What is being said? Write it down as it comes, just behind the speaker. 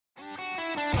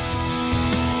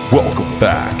Welcome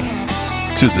back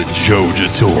to the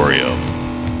Jojatorium.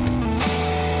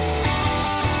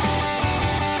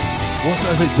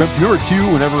 Remember too,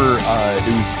 whenever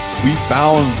we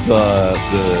found the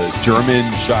German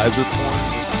Scheiser porn.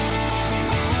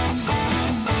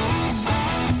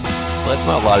 Let's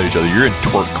not lie to each other. You're in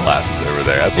twerk classes over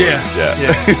there. That's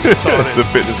what That's all it is. The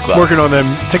fitness class. Working on them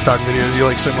TikTok videos you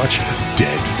like so much.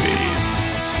 Dead face.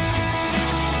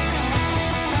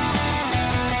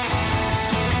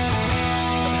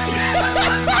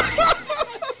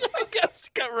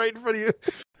 Got right in front of you.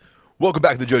 Welcome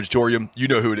back to the Jojatorium. You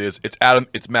know who it is. It's Adam.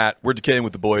 It's Matt. We're decaying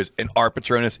with the boys, and our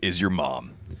Patronus is your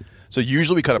mom. So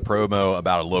usually we cut a promo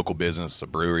about a local business, a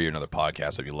brewery, or another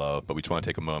podcast that you love, but we just want to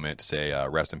take a moment to say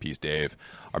rest in peace, Dave.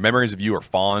 Our memories of you are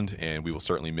fond, and we will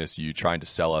certainly miss you trying to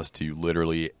sell us to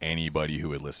literally anybody who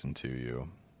would listen to you.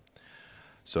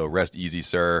 So rest easy,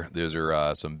 sir. Those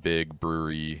are some big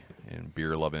brewery and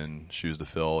beer-loving shoes to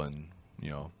fill, and, you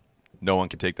know, no one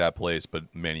can take that place, but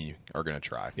many are going to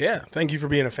try. Yeah, thank you for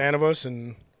being a fan of us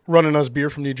and running us beer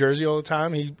from New Jersey all the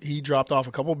time. He dropped off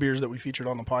a couple beers that we featured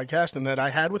on the podcast and that I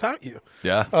had without you.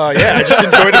 Yeah? I just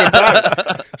enjoyed it in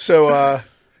private. So,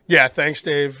 thanks,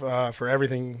 Dave, for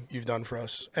everything you've done for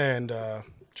us and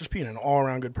just being an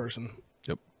all-around good person.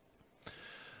 Yep.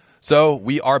 So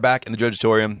we are back in the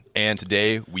Jojatorium, and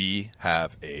today we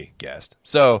have a guest.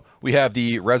 So we have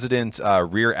the resident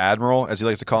Rear Admiral, as he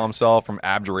likes to call himself, from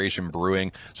Abjuration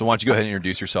Brewing. So why don't you go ahead and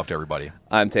introduce yourself to everybody?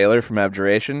 I'm Taylor from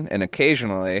Abjuration, and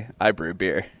occasionally I brew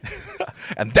beer.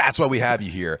 And that's why we have you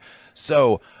here.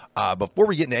 So before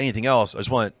we get into anything else, I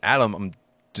just want, Adam, I'm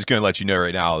just going to let you know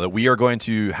right now that we are going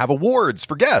to have awards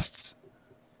for guests.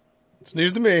 It's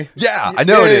news to me. Yeah, I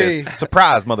know Yay. it is.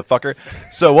 Surprise, motherfucker.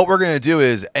 So what we're going to do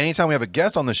is anytime we have a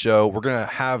guest on the show, we're going to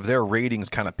have their ratings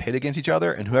kind of pit against each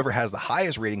other, and whoever has the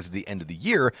highest ratings at the end of the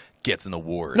year gets an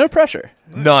award. No pressure.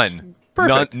 None.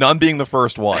 Perfect. None being the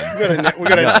first one. We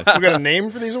got a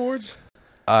name for these awards?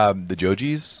 The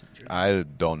Jojis? I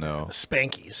don't know.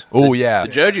 Spankies. Oh, yeah.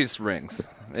 The Joji's rings.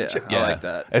 Yeah, Yeah. I like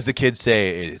that. As the kids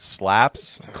say, it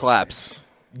slaps. Claps.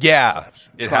 Yeah.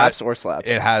 It Claps or slaps.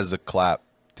 It has a clap.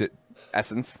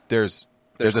 Essence. There's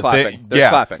There's a clapping. thing. There's yeah,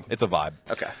 clapping. It's a vibe.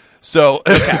 Okay. So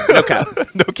No cap.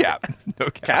 no cap. No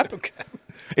cap. Cap?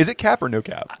 Is it cap or no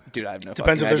cap? Dude, I have no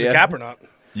Depends if fucking there's idea. a cap or not.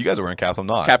 You guys are wearing caps. I'm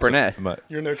not. Cabernet. So,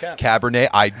 You're no cap. Cabernet.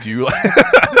 I do.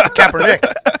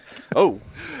 Kaepernick. Oh.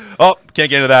 Oh, can't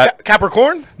get into that.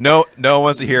 Capricorn? No one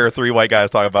wants to hear three white guys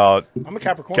talk about. I'm a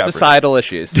Capricorn. Cap- Societal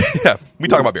issues. Yeah, we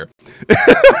talk about beer.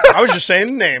 I was just saying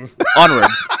the name. Onward.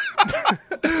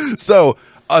 So,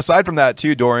 aside from that,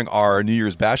 too, during our New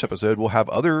Year's Bash episode, we'll have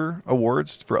other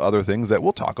awards for other things that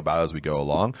we'll talk about as we go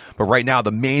along. But right now,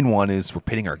 the main one is we're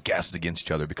pitting our guests against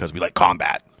each other because we like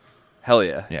combat. Hell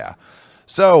yeah. Yeah.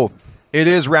 So, it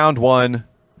is round one.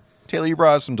 Taylor, you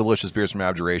brought us some delicious beers from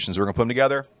Abjuration, so we're going to put them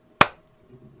together.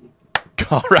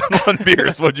 Round one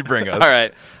beers. What'd you bring us? All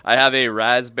right. I have a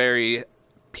raspberry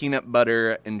peanut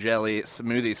butter and jelly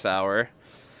smoothie sour.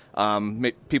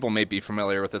 People may be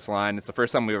familiar with this line. It's the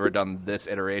first time we've ever done this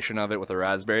iteration of it with a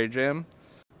raspberry jam.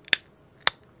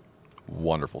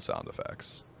 Wonderful sound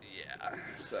effects. Yeah.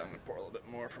 So I'm going to pour a little bit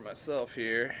more for myself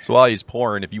here. So while he's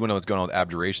pouring, if you want to know what's going on with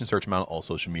Abjuration, search them out on all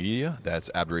social media. That's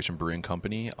Abjuration Brewing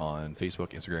Company on Facebook,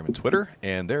 Instagram, and Twitter.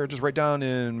 And they're just right down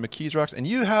in McKees Rocks. And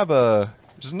you have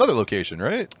just another location,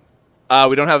 right?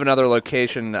 We don't have another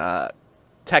location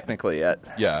technically yet.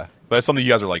 Yeah. But that's something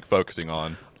you guys are like focusing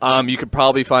on. You could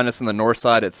probably find us on the north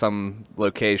side at some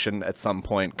location at some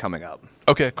point coming up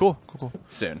Okay, cool.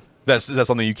 soon. That's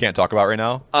something you can't talk about right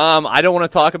now? I don't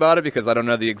want to talk about it because I don't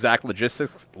know the exact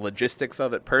logistics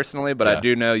of it personally, but Yeah. I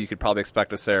do know you could probably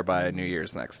expect us there by New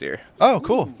Year's next year. Oh,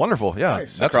 cool. Wonderful. Yeah.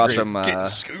 Nice. That's Across great. from Getting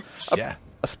scoops. yeah.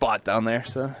 a spot down there.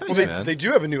 So Well, man. they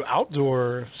do have a new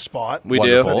outdoor spot. we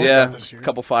Wonderful. do, yeah. This year. A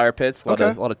couple fire pits, a lot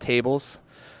Okay. of tables.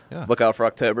 Yeah. Look out for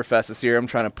Oktoberfest this year. I'm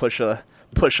trying to push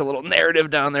a little narrative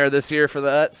down there this year for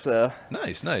that. So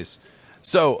Nice.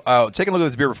 So, taking a look at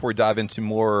this beer before we dive into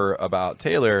more about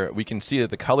Taylor, we can see that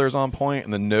the color is on point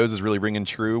and the nose is really ringing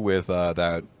true with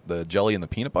the jelly and the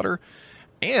peanut butter.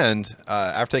 And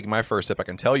after taking my first sip, I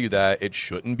can tell you that it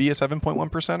shouldn't be a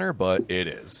 7.1%er, but it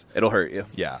is. it'll hurt you.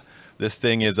 Yeah. This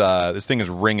thing is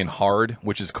ringing hard,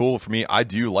 which is cool for me. I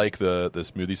do like the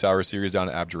smoothie sour series down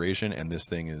at Abjuration, and this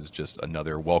thing is just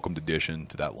another welcomed addition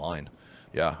to that line.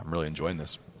 Yeah, I'm really enjoying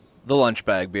this. The lunch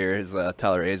bag beer, as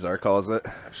Tyler Azar calls it.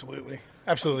 Absolutely.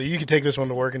 You can take this one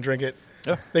to work and drink it.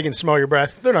 Yeah. They can smell your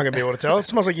breath. They're not going to be able to tell. It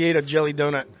smells like you ate a jelly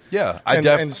donut. Yeah,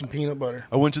 and some peanut butter.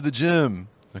 I went to the gym.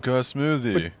 I got a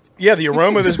smoothie. Yeah, the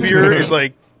aroma of this beer is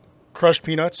like crushed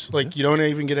peanuts. Like you don't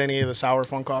even get any of the sour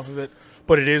funk off of it.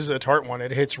 But it is a tart one.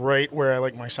 It hits right where I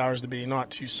like my sours to be,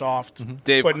 not too soft,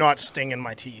 Dave- but not sting in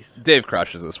my teeth. Dave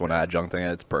crushes this one adjuncting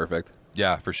it. It's perfect.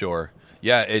 Yeah, for sure.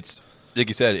 Yeah, it's like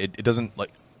you said. It doesn't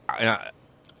like.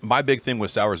 My big thing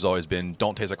with sours has always been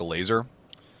don't taste like a laser,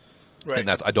 Right. and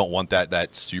I don't want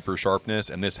that super sharpness.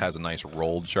 And this has a nice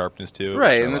rolled sharpness to it,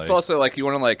 Right, which I and it's like. also like you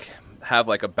want to like have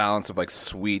like a balance of like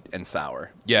sweet and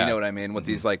sour. Yeah. You know what I mean? With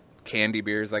these like candy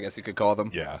beers, I guess you could call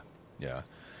them. yeah.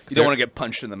 You don't want to get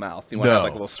punched in the mouth. You want to No. have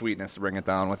like a little sweetness to bring it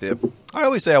down with you. I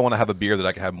always say I want to have a beer that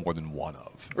I can have more than one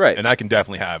of. Right. And I can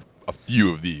definitely have a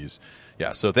few of these.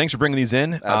 Yeah, so thanks for bringing these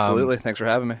in. Absolutely. Thanks for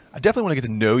having me. I definitely want to get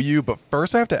to know you, but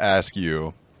first I have to ask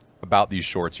you about these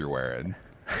shorts you're wearing.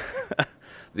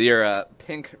 The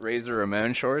pink Razor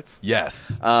Ramon shorts.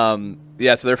 Yes.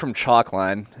 Yeah, so they're from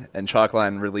Chalkline, and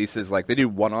Chalkline releases like they do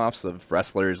one-offs of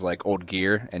wrestlers like old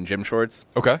gear and gym shorts.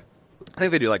 Okay. I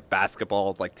think they do like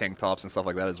basketball, like tank tops and stuff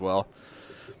like that as well.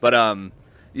 But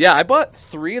yeah, I bought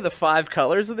 3 of the 5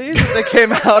 colors of these that they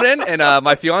came out in, and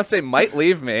my fiance might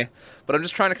leave me, but I'm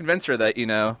just trying to convince her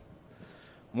that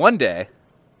one day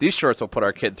these shorts will put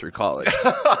our kid through college.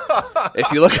 If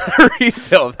you look at the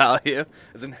resale value,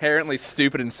 as inherently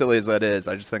stupid and silly as that is,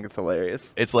 I just think it's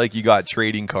hilarious. It's like you got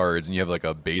trading cards and you have like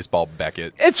a baseball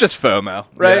Beckett. It's just FOMO,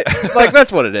 right? Like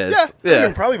that's what it is. I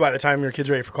mean, probably by the time your kid's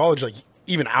ready for college, like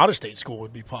even out of state school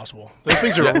would be possible. Those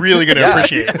things are really going to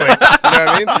appreciate. Like, you know what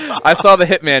I mean? I saw the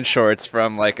Hitman shorts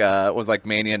from like was like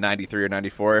Mania 93 or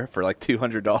 94 for like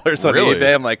 $200 on Really?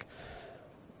 eBay. I'm like,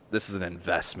 this is an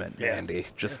investment, Yeah. Andy.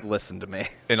 Just listen to me.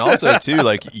 And also, too,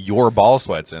 like your ball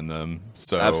sweat's in them.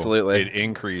 So Absolutely. it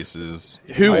increases.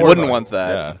 Who my wouldn't value. want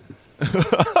that?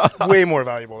 Yeah. Way more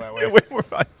valuable that way. Way more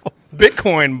valuable.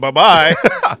 Bitcoin, bye-bye.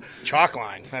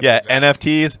 Chalkline. That's Yeah,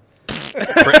 exactly.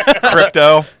 NFTs,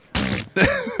 crypto.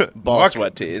 Ball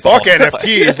sweat tees. Fuck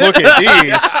NFTs. Look at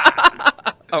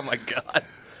these. Oh my god.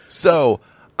 So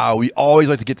we always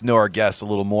like to get to know our guests a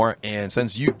little more. And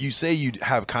since you say you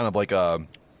have kind of like a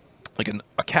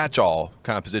catch-all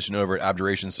kind of position over at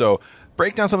Abjuration, so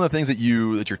break down some of the things that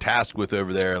you're tasked with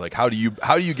over there. Like how do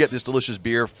you get this delicious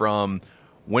beer from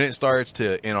when it starts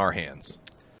to in our hands?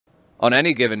 On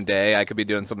any given day, I could be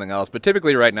doing something else, but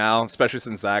typically right now, especially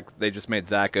since they just made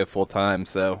Zach go full-time,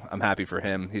 so I'm happy for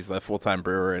him. He's the full-time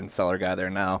brewer and cellar guy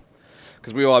there now.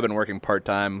 Because we all have been working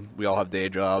part-time. We all have day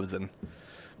jobs and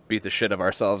beat the shit of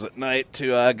ourselves at night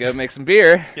to go make some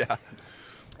beer. Yeah.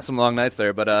 Some long nights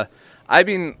there. But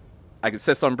I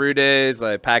consist on brew days.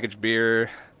 I package beer.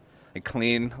 I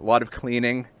clean. A lot of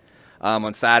cleaning.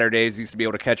 On Saturdays, you used to be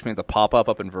able to catch me at the pop-up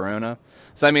up in Verona.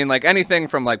 So, I mean, like anything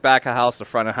from like back of house to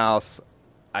front of house,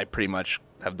 I pretty much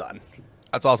have done.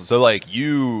 That's awesome. So like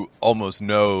you almost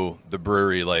know the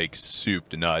brewery like soup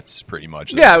to nuts pretty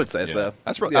much. Yeah, I would say so.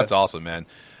 That's awesome, man.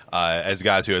 As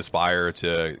guys who aspire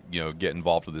to get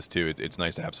involved with this too, it's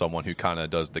nice to have someone who kind of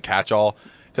does the catch-all.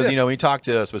 Because when you talk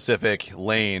to a specific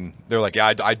lane, they're like,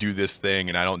 yeah, I do this thing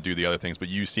and I don't do the other things. But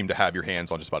you seem to have your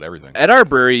hands on just about everything. At our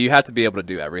brewery, you have to be able to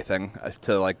do everything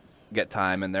to like get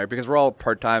time in there because we're all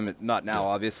part-time. Not now,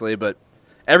 obviously, but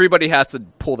everybody has to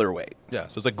pull their weight. Yeah,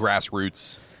 so it's like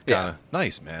grassroots. Yeah. Kind of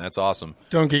nice, man. That's awesome.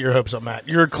 Don't get your hopes up, Matt.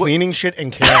 You're cleaning shit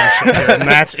and canning shit, and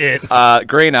that's it.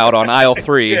 Grain out on aisle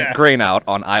 3. Yeah. Grain out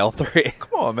on aisle 3.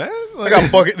 Come on, man. I got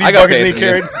these buckets faith need in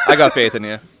carried. you. I got faith in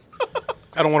you.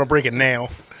 I don't want to break it now.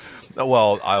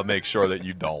 Well, I'll make sure that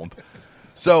you don't.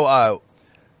 So,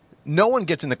 no one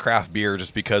gets into craft beer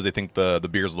just because they think the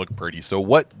beers look pretty. So,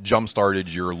 what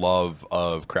jump-started your love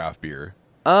of craft beer?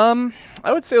 I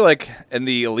would say like in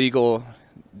the illegal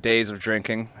days of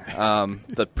drinking,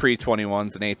 the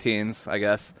pre-21s and 18s, I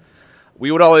guess.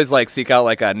 We would always like seek out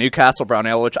like a Newcastle Brown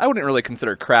Ale, which I wouldn't really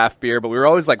consider craft beer, but we were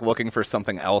always like looking for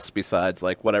something else besides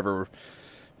like whatever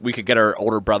we could get our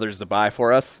older brothers to buy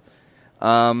for us.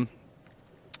 So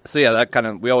yeah, that kind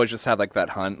of, we always just had like that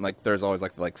hunt. Like there's always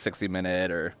like 60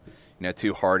 Minute or,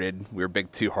 Two Hearted. We were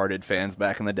big Two Hearted fans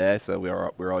back in the day. So we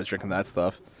were always drinking that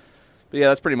stuff. But yeah,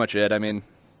 that's pretty much it. I mean,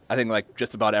 I think like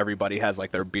just about everybody has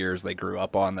like their beers they grew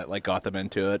up on that like got them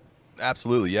into it.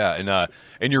 Absolutely, yeah,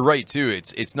 and you're right too.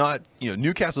 It's not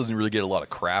Newcastle doesn't really get a lot of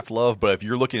craft love, but if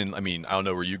you're looking, I mean, I don't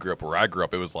know where you grew up, where I grew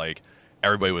up, it was like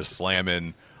everybody was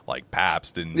slamming like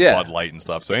Pabst and Bud Light and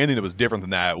stuff. So anything that was different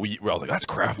than that, I was like, that's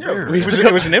craft beer.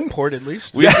 It was an import at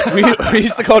least. We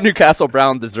used to call Newcastle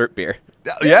Brown dessert beer.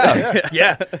 Yeah.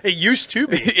 Yeah, it used to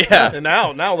be. Yeah. And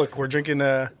now look, we're drinking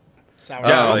sour.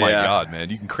 Yeah, Oh, oh my yeah. God, man.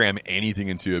 You can cram anything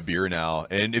into a beer now.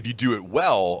 And if you do it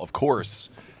well, of course,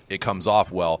 it comes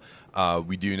off well.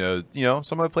 We do know,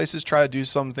 some other places try to do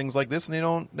some things like this and they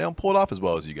don't pull it off as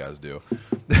well as you guys do.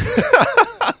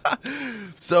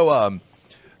 So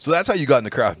that's how you got into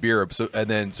craft beer.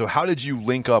 So how did you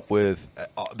link up with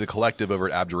the collective over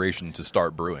at Abjuration to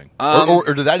start brewing?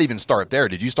 Or did that even start there?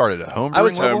 Did you start at a home brewing I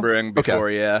was level? home brewing before,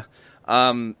 Okay. yeah.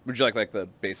 Would you like the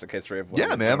basic history of what Yeah,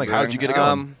 was man. home Like, how did you brewing? get it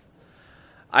going?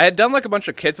 I had done like a bunch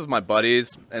of kits with my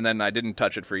buddies, and then I didn't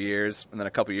touch it for years. And then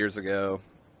a couple years ago,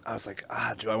 I was like,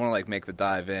 do I want to like make the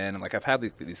dive in? And like I've had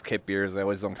these kit beers, they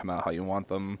always don't come out how you want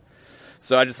them.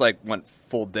 So I just like went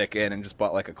full dick in and just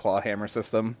bought like a claw hammer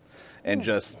system, and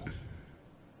just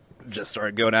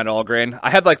started going at all grain.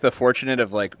 I had like the fortunate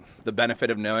of like the benefit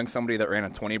of knowing somebody that ran a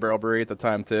 20-barrel brewery at the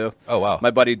time too. Oh, wow. My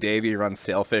buddy Davey runs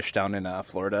Sailfish down in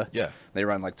Florida. Yeah. They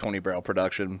run like 20-barrel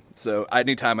production. So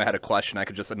anytime I had a question, I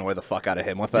could just annoy the fuck out of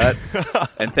him with that.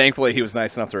 And thankfully, he was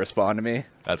nice enough to respond to me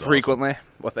That's frequently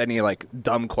with any like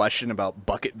dumb question about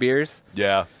bucket beers.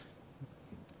 Yeah.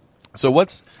 So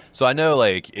I know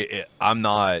like I'm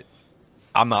not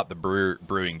the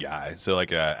brewing guy. So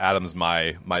like Adam's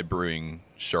my brewing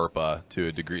Sherpa to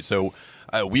a degree. So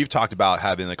we've talked about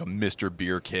having like a Mr.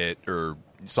 Beer kit or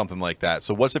something like that.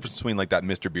 So what's the difference between like that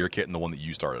Mr. Beer kit and the one that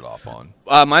you started off on?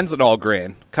 Mine's an all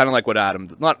grain, kind of like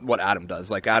not what Adam does.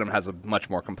 Like Adam has a much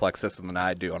more complex system than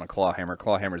I do on a claw hammer.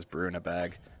 Claw hammer's brew in a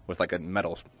bag with like a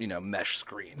metal, mesh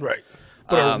screen. Right.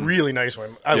 But a really nice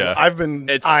one. Yeah. I've been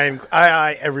It's-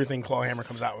 I everything Clawhammer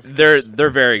comes out with. They're It's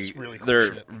very really cool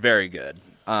they're shit. very good.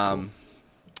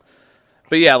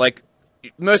 But yeah, like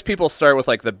most people start with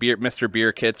like the Mr.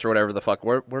 Beer kits or whatever the fuck.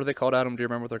 What are they called, Adam? Do you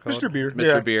remember what they're called? Mr. Beer. Mr.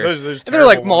 Yeah. Beer. Those and they're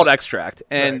like terrible malt ones. extract,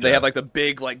 and Right, they yeah. have like the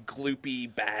big like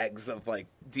gloopy bags of like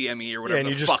DME or whatever and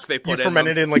the you just fuck they put you in ferment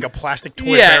them. it in like a plastic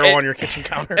toy Yeah, barrel it- on your kitchen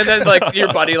counter. And then like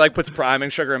your buddy like puts priming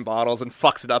sugar in bottles and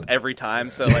fucks it up every time.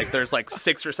 So like there's like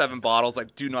 6 or 7 bottles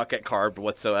like do not get carbed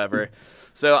whatsoever.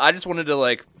 So I just wanted to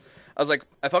like, I was like,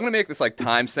 if I'm gonna make this like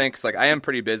time sink, 'cause like I am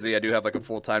pretty busy. I do have like a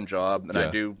full-time job and Yeah.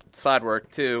 I do side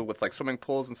work too with like swimming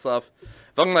pools and stuff.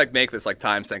 If I'm gonna like make this like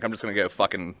time sink, I'm just gonna go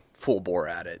fucking full bore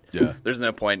at it. Yeah. There's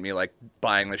no point in me like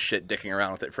buying this shit, dicking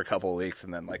around with it for a couple of weeks,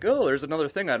 and then like, oh, there's another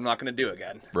thing I'm not gonna do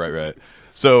again. Right.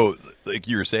 So like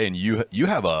you were saying, you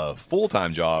have a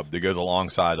full-time job that goes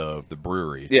alongside of the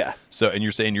brewery. Yeah. So and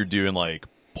you're saying you're doing like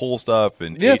pool stuff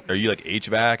and Yeah. are you like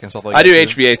HVAC and stuff like I that? do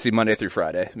too? HVAC Monday through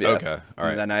Friday. Yeah. Okay, all right.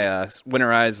 And then I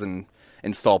winterize and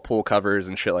install pool covers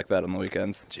and shit like that on the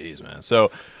weekends. Jeez, man. So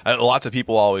lots of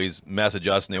people always message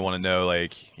us and they want to know,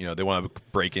 like, they want to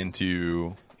break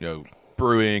into,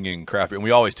 brewing and craft beer. And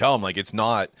we always tell them, like, it's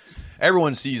not,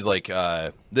 everyone sees, like,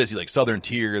 they see, like, Southern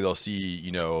Tier. They'll see,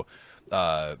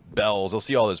 Bell's. They'll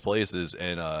see all those places.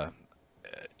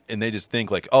 And they just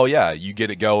think, like, oh, yeah, you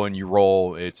get it going, you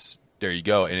roll, there you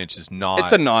go. And it's just not.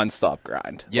 It's a nonstop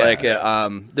grind. Yeah. Like,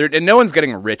 and no one's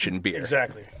getting rich in beer.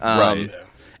 exactly. Right.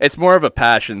 It's more of a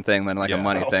passion thing than like Yeah. a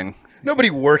money Oh. thing.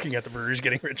 Nobody working at the brewery is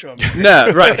getting rich on it.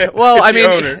 No, right. Well, It's I the mean,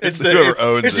 owner. It's the whoever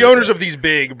owns it's it. the owners of these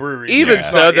big breweries. even Yeah.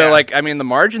 so, though, Yeah. like, I mean, the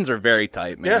margins are very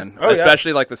tight, man. Yeah. Oh, yeah.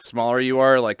 Especially like the smaller you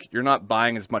are, like, you're not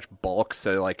buying as much bulk,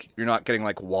 so like, you're not getting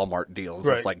like Walmart deals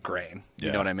Right. with like grain. You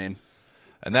Yeah. know what I mean?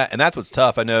 And that's what's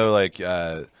tough. I know, like,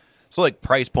 so like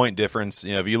price point difference.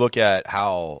 If you look at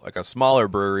how like a smaller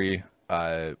brewery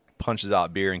punches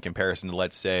out beer in comparison to,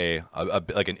 let's say,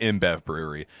 like an InBev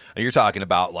brewery, and you're talking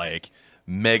about like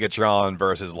Megatron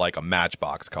versus like a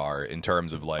Matchbox car in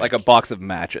terms of like Like a box of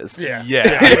matches. Yeah. Yeah.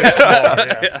 It's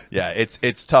smaller, yeah. yeah,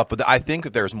 it's tough, but I think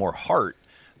that there's more heart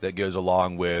that goes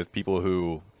along with people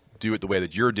who do it the way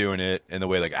that you're doing it and the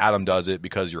way like Adam does it,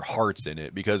 because your heart's in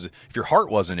it. Because if your heart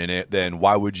wasn't in it, then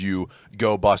why would you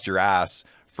go bust your ass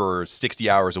for 60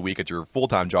 hours a week at your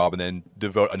full-time job and then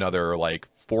devote another like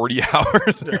 40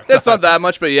 hours? That's not that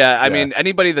much, but yeah, I Yeah. mean,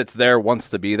 anybody that's there wants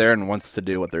to be there and wants to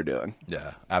do what they're doing.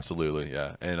 Yeah, absolutely.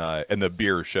 Yeah. And the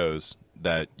beer shows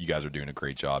that you guys are doing a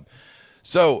great job.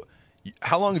 So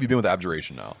how long have you been with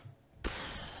Abjuration now?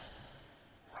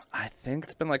 I think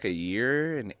it's been like a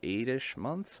year and 8-ish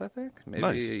months, I think. Maybe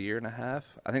Nice. a year and a half.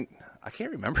 I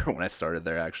can't remember when I started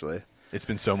there, actually. It's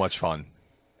been so much fun.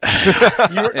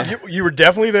 You were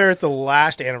definitely there at the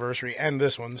last anniversary and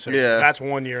this one, so Yeah. that's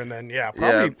 1 year, and then Yeah.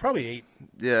 probably 8.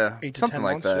 Yeah, 8 to something 10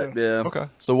 like months, that. yeah. Yeah. Okay.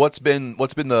 So what's been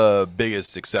the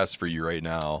biggest success for you right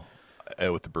now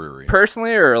with the brewery?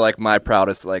 Personally, or like my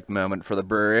proudest like moment for the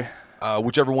brewery?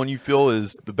 Whichever one you feel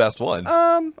is the best one.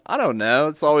 I don't know.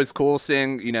 It's always cool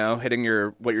seeing, hitting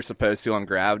what you're supposed to on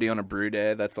gravity on a brew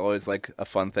day. That's always like a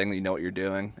fun thing that you know what you're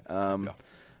doing.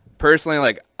 Personally,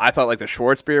 like I thought like the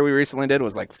Schwartz beer we recently did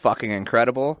was like fucking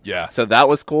incredible. Yeah. So that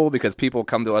was cool because people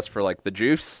come to us for like the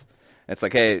juice. It's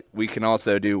like, hey, we can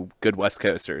also do good West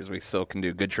Coasters. We still can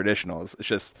do good traditionals. It's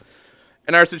just,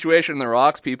 in our situation, the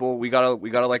Rocks people, we gotta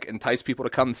like entice people to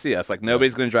come see us. Like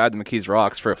nobody's gonna drive to McKees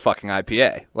Rocks for a fucking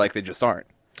IPA. Like they just aren't.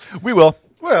 We will.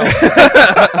 Well,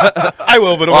 I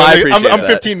will, but I I'm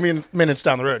appreciate 15 minutes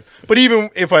down the road. But even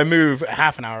if I move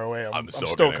half an hour away, I'm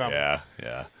still gonna, coming.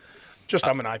 Yeah. Just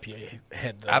I'm an IPA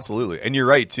head, though. Absolutely, and you're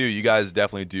right too. You guys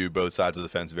definitely do both sides of the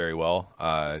fence very well.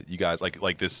 You guys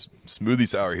like this smoothie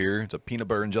sour here. It's a peanut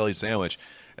butter and jelly sandwich,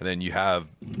 and then you have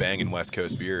banging West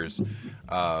Coast beers.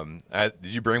 Did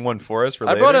you bring one for us for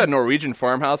I later? brought a Norwegian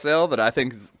farmhouse ale that I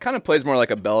think kind of plays more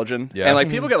like a Belgian. Yeah. And like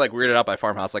people get like weirded out by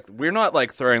farmhouse. Like we're not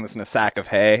like throwing this in a sack of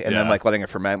hay and then like letting it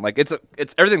ferment. Like it's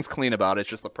everything's clean about it. It's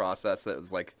just the process that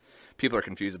is like people are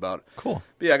confused about. Cool.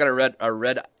 But yeah, I got a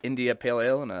red India Pale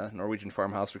Ale and a Norwegian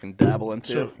farmhouse we can dabble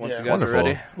into once you guys Wonderful. are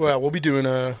ready. Well,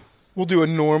 we'll do a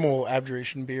normal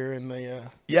abjuration beer in the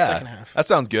second half. That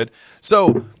sounds good.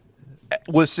 So,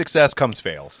 with success comes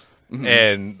fails. Mm-hmm.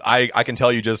 And I can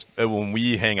tell you just when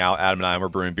we hang out, Adam and I, and we're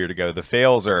brewing beer together, the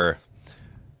fails are,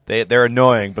 they're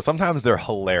annoying, but sometimes they're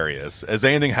hilarious. Has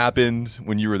anything happened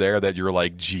when you were there that you were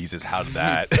like, Jesus, how did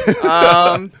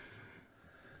that?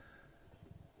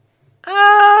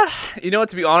 You know what,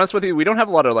 to be honest with you, we don't have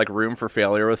a lot of like room for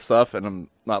failure with stuff, and I'm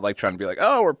not like trying to be like,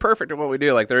 oh, we're perfect at what we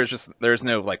do. Like there's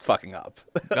no like fucking up.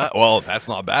 Well, that's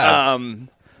not bad.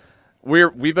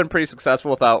 We've been pretty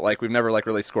successful without like we've never like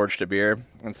really scorched a beer,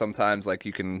 and sometimes like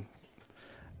you can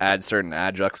add certain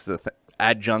adjuncts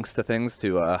to things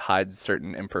to hide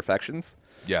certain imperfections,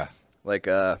 Yeah. like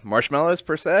marshmallows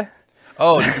per se.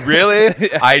 Oh,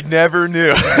 really? I never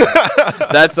knew.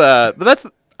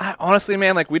 Honestly,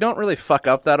 man, like we don't really fuck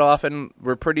up that often.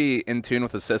 We're pretty in tune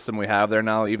with the system we have there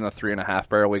now, even the 3.5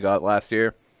 barrel we got last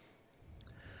year.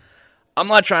 I'm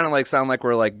not trying to like sound like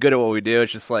we're like good at what we do.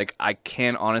 It's just like I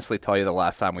can't honestly tell you the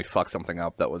last time we fucked something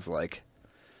up that was like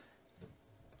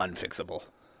unfixable.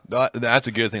 That's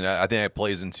a good thing. I think that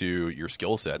plays into your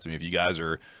skill sets. I mean, if you guys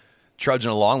are trudging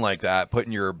along like that,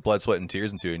 putting your blood, sweat, and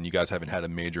tears into it, and you guys haven't had a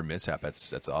major mishap,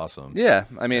 that's awesome. Yeah,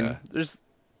 I mean,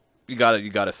 you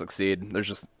gotta succeed. There's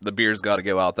just the beer's got to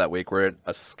go out that week. We're at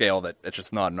a scale that it's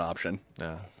just not an option.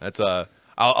 Yeah, that's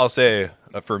I'll say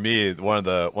for me one of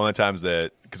the times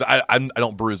that, because I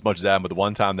don't brew as much as Adam, but the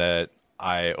one time that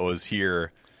I was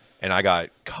here and I got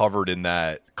covered in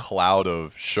that cloud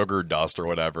of sugar dust or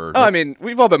whatever. Oh, I mean,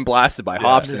 we've all been blasted by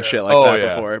hops and shit like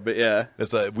that before, but yeah.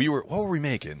 It's what were we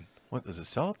making? What is it?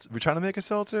 Seltzer? We're trying to make a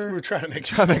seltzer. We're trying to make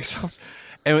seltzer.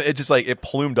 And it just like it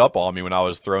plumed up on me when I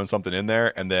was throwing something in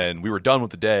there, and then we were done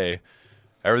with the day.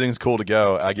 Everything's cool to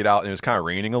go. I get out and it was kind of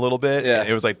raining a little bit. Yeah. And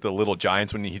it was like the Little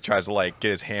Giants when he tries to like get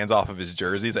his hands off of his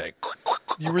jersey. He's like,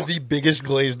 You were the biggest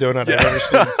glazed donut I've ever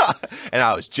seen. and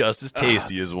I was just as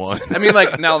tasty as one. I mean,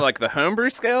 like now, like the homebrew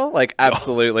scale, like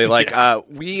absolutely. Like I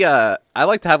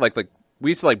like to have like we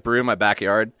used to like brew in my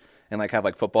backyard and like have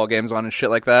like football games on and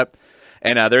shit like that.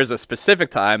 And there's a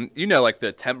specific time, like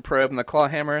the temp probe and the claw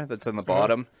hammer that's in the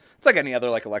bottom. It's like any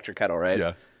other like electric kettle, right?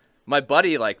 Yeah. My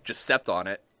buddy like just stepped on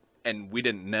it, and we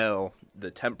didn't know the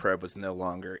temp probe was no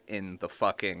longer in the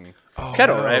fucking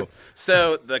kettle, right?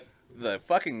 So the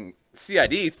fucking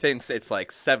CID thinks it's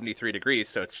like 73 degrees,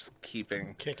 so it's just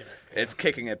kicking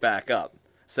it back up.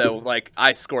 So like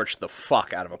I scorched the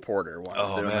fuck out of a porter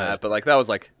once doing that, but like that was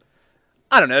like,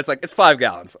 I don't know. It's like it's 5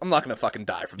 gallons. I'm not gonna fucking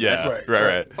die from this.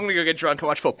 Right. I'm gonna go get drunk and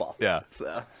watch football. Yeah.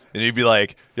 So. And you'd be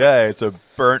like, yeah, it's a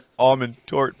burnt almond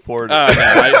tort porter. Oh,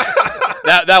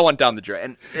 no, that went down the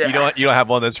drain. Yeah. You don't have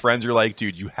one of those friends you're like,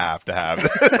 dude, you have to have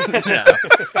this. No.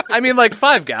 I mean, like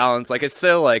 5 gallons, like it's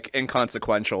so like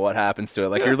inconsequential what happens to it.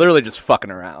 Like you're literally just fucking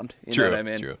around. You know what I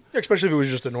mean? True. Yeah, especially if it was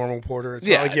just a normal porter. It's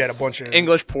not like you had a bunch of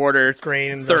English porter,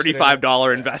 grain,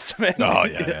 $35 investment. Oh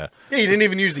yeah. Yeah, you didn't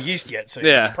even use the yeast yet, so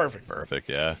yeah, perfect.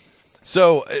 Yeah.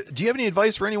 So, do you have any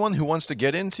advice for anyone who wants to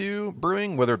get into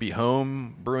brewing, whether it be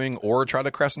home brewing or try to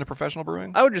crest into professional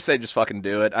brewing? I would just say just fucking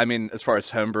do it. I mean, as far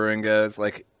as home brewing goes,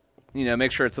 like,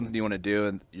 make sure it's something you want to do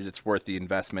and it's worth the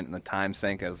investment and the time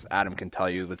sink. As Adam can tell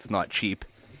you, it's not cheap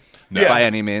by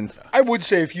any means. I would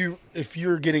say if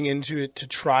you're getting into it to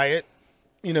try it,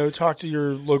 talk to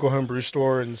your local home brew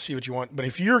store and see what you want. But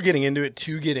if you're getting into it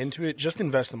to get into it, just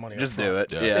invest the money. Just up front.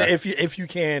 do it. Yeah. If you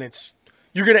can,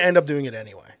 you're going to end up doing it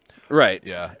anyway. Right.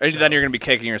 Yeah. And then you're going to be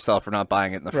kicking yourself for not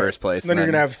buying it in the first place. And then you're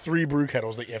going to have 3 brew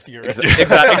kettles that you have to get rid of.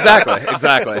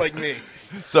 Exactly. Like me.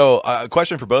 So, a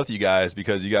question for both of you guys,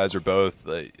 because you guys are both,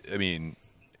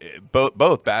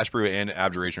 both Bash Brew and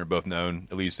Abjuration are both known,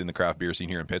 at least in the craft beer scene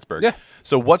here in Pittsburgh. Yeah.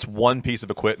 So, what's one piece of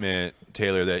equipment,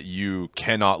 Taylor, that you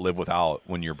cannot live without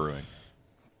when you're brewing?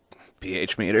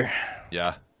 pH meter.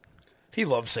 Yeah. He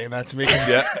loves saying that to me.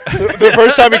 Yeah. The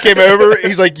first time he came over,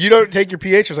 he's like, "You don't take your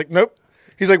pH." I was like, "Nope."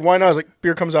 He's like, why not? I was like,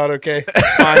 beer comes out okay.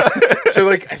 It's fine. So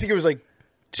like, I think it was like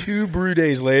 2 brew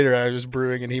days later, I was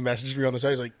brewing, and he messaged me on the side.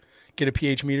 He's like, get a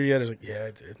pH meter yet? I was like, yeah,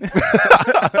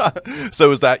 I did. So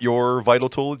is that your vital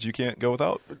tool that you can't go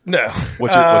without? No.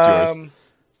 What's yours?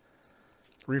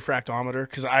 Refractometer,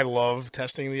 because I love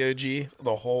testing the OG.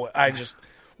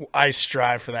 I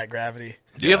strive for that gravity.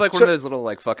 Do you have like one of those little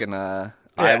like fucking eye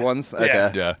ones?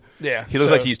 Okay. Yeah. He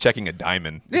looks like he's checking a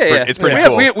diamond. It's It's pretty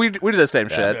cool. We do the same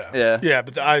shit. Yeah.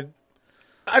 But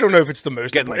I don't know if it's the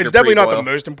most. Getting, like, It's your definitely not pre-boil.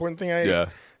 the most important thing I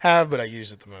have, but I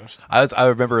use it the most. I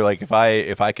remember like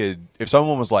if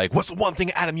someone was like, "What's the one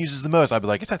thing Adam uses the most?" I'd be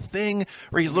like, "It's a thing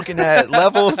where he's looking at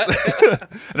levels," and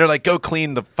they're like, "Go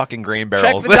clean the fucking grain Check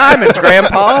barrels." the diamonds,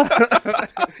 Grandpa.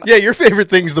 Yeah, your favorite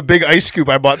thing's the big ice scoop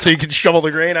I bought so you can shovel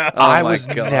the grain out. I Oh my was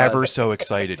God. never so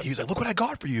excited. He was like, "Look what I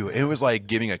got for you!" And it was like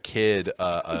giving a kid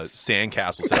a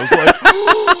sandcastle set. I was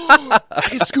like, "I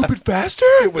can scoop it faster."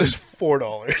 It was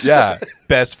 $4. Yeah,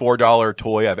 best $4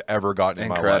 toy I've ever gotten in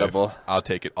my Incredible. life. I'll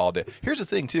take it all day. Here's the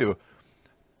thing, too.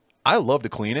 I love to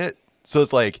clean it, so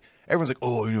it's like everyone's like,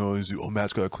 "Oh,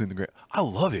 Matt's got to clean the grain." I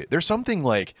love it. There's something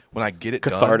like when I get it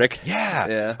Cathartic. done.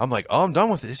 Yeah. I'm like, "Oh, I'm done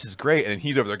with it. This is great." And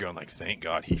he's over there going like, "Thank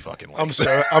God he fucking likes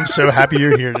it." I'm so happy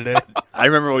you're here today. I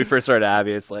remember when we first started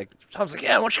Abby, it's like, Tom's like,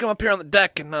 yeah, why don't you come up here on the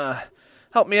deck and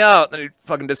help me out? And then he'd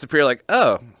fucking disappear like,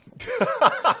 oh.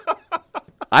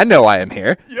 I know I am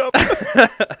here. Yep.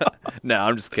 No,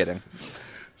 I'm just kidding.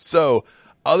 So,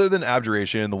 other than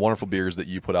Abjuration, the wonderful beers that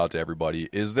you put out to everybody,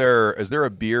 is there a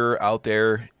beer out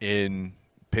there in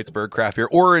Pittsburgh craft beer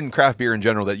or in craft beer in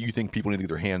general that you think people need to get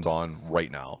their hands on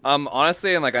right now?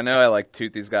 Honestly, and like I know I like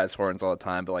toot these guys' horns all the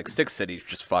time, but like Stick City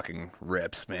just fucking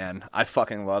rips, man. I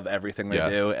fucking love everything they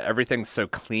do. Everything's so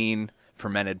clean,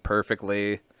 fermented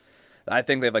perfectly. I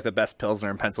think they have like the best Pilsner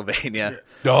in Pennsylvania.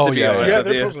 Oh, to be yeah, honest yeah. with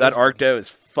their you. Pilsner's- That Arcto is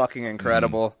fucking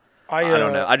incredible. I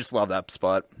don't know. I just love that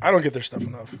spot. I don't get their stuff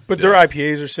enough. But their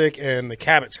IPAs are sick, and the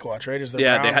Cabot Squatch, right? Is their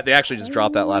Yeah, brown? they actually just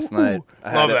dropped that last night. I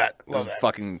had Love it. that. It was Love that.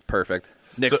 fucking perfect.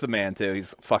 Nick's So- the man too.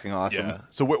 He's fucking awesome. Yeah.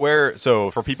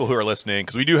 So for people who are listening,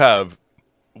 because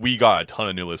we got a ton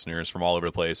of new listeners from all over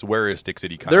the place. Where is Stick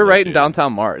City? They're right in located?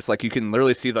 downtown Mars. Like you can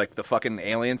literally see like the fucking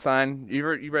alien sign.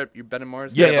 You've been in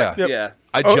Mars? Yeah, Like, yeah. Yep. yeah.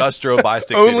 I just drove by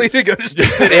Stick Only City. to go to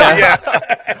Stick City.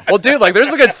 Well, dude, like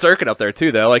there's a good circuit up there too,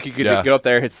 though. Like you could Yeah. go up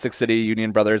there, hit Stick City,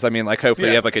 Union Brothers. I mean, like hopefully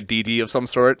you Yeah. have like a DD of some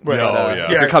sort. Right. No, But, yeah.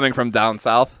 if you're coming from down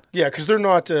south. Yeah, because they're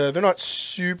not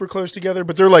super close together,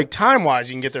 but they're like time wise,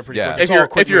 you can get there pretty Yeah. quick. It's If all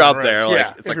quick you're moving out there, roads. like Yeah,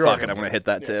 it's if like you're out fuck it, there. I'm gonna hit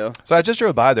that too. So I just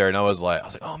drove by there and I was like,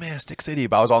 "Oh man, Stick City!"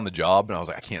 But I was on the job and I was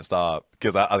like, "I can't stop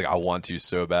because I want to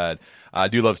so bad." I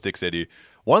do love Stick City.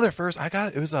 One of their first,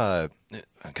 it was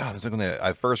when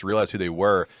I first realized who they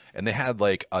were, and they had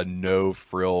like a no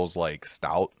frills like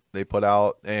stout they put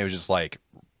out, and it was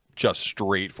just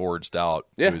straightforward stout.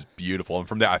 Yeah. It was beautiful, and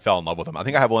from there I fell in love with them. I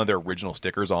think I have one of their original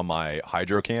stickers on my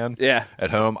hydro can. Yeah.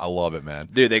 At home, I love it, man.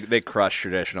 Dude, they crush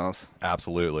traditionals.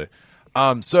 Absolutely.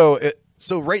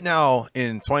 So right now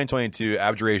in 2022,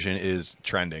 Abjuration is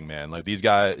trending, man. Like these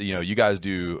guys, you guys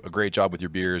do a great job with your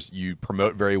beers. You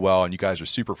promote very well, and you guys are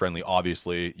super friendly.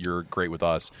 Obviously, you're great with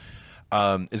us.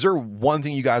 Is there one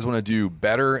thing you guys want to do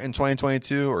better in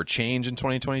 2022 or change in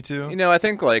 2022? You know, I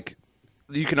think like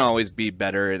you can always be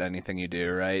better at anything you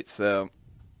do, right? So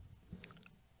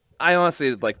I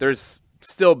honestly like there's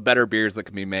still better beers that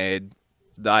can be made.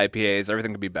 The IPAs,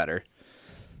 everything could be better.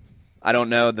 I don't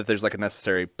know that there's like a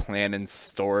necessary plan in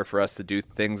store for us to do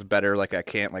things better. Like I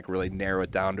can't like really narrow it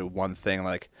down to one thing.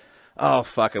 Like, oh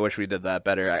fuck, I wish we did that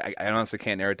better. I honestly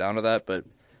can't narrow it down to that, but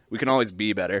we can always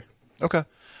be better. Okay.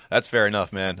 That's fair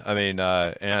enough, man. I mean,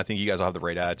 and I think you guys will have the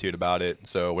right attitude about it.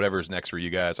 So whatever's next for you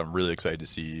guys, I'm really excited to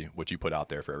see what you put out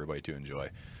there for everybody to enjoy.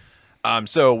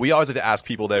 So we always like to ask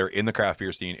people that are in the craft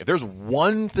beer scene, if there's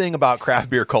one thing about craft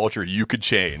beer culture you could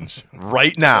change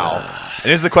right now,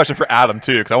 and this is a question for Adam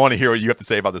too, because I want to hear what you have to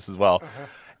say about this as well.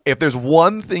 If there's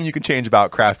one thing you could change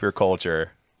about craft beer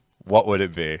culture, what would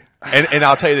it be? And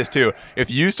I'll tell you this too,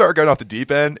 if you start going off the deep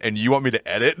end and you want me to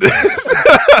edit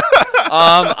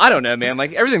I don't know, man.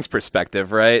 Like everything's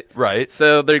perspective, right? Right.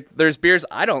 So there's beers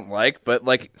I don't like, but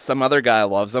like some other guy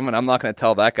loves them, and I'm not going to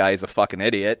tell that guy he's a fucking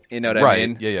idiot. You know what I Right.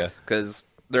 mean? Yeah. Because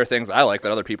there are things I like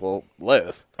that other people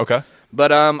loathe. Okay.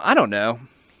 But I don't know.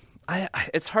 I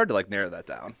it's hard to like narrow that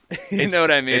down. You know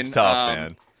what I mean? It's tough,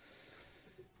 man.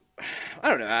 I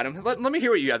don't know, Adam. Let me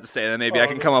hear what you have to say, then maybe I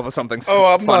can come up with something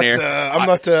I'm funnier.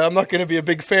 not going to be a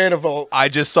big fan of all. I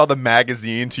just saw the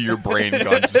magazine to your brain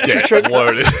gun just get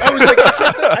exploded. I was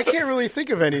like, I can't really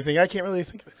think of anything. I can't really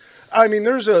think of it. I mean,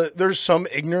 there's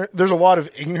a lot of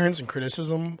ignorance and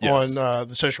criticism Yes. on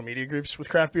the social media groups with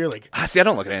craft beer. Like, See, I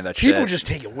don't look at any of that people shit. just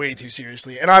take it way too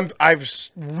seriously, and I've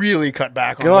really cut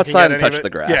back on Go looking outside at and any of touch it. the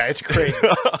grass. Yeah, it's crazy.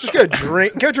 Just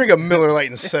go drink a Miller Lite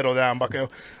and settle down, Bucko.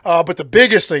 But the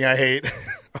biggest thing I hate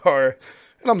are,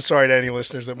 and I'm sorry to any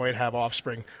listeners that might have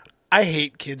offspring, I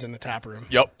hate kids in the tap room.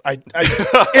 Yep.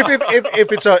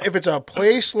 If it's a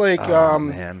place like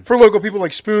man. for local people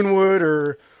like Spoonwood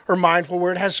or Mindful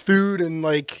where it has food and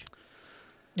like,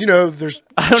 you know, there's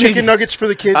chicken nuggets for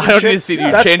the kids. I and don't shit, need to see you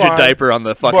that's change a fine. diaper on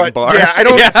the fucking But bar. yeah, I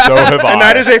don't. So have I. And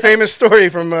that is a famous story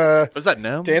from Was that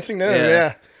no? Dancing Gnome.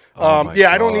 Yeah. Oh my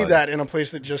I don't God. need that in a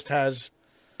place that just has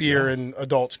beer and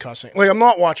adults cussing. Like, I'm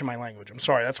not watching my language. I'm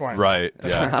sorry. That's why. Right.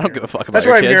 Yeah. I don't give a fuck about That's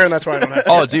your why I'm kids. here, and that's why I don't have.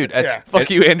 Oh, dude. That's, Yeah. Fuck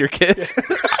you and your kids.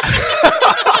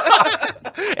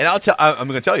 And I'm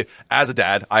going to tell you, as a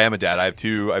dad, I am a dad. I have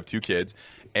two kids,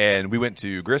 and we went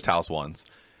to Grist House once,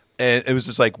 and it was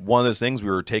just like one of those things. We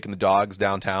were taking the dogs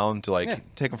downtown to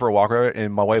take them for a walk,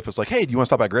 and my wife was like, "Hey, do you want to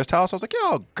stop by Grist House?" I was like, "Yeah,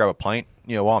 I'll grab a pint,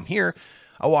 while I'm here."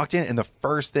 I walked in, and the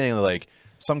first thing, like,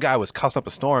 some guy was cussing up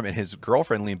a storm, and his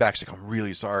girlfriend leaned back. She's like, "I'm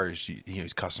really sorry.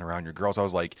 He's cussing around your girls." I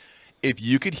was like, if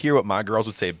you could hear what my girls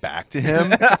would say back to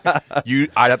him,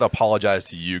 I'd have to apologize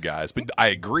to you guys. But I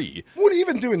agree. Well,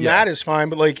 even doing that is fine,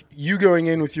 but like you going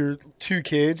in with your two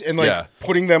kids and like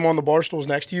putting them on the bar stools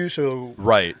next to you, so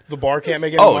Right. the bar can't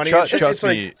make any money. Trust It's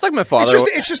me. It's like my father.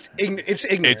 It's ignorance.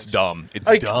 It's dumb. It's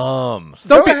Like, dumb.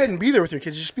 Go ahead and be there with your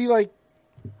kids. Just be like,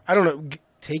 I don't know,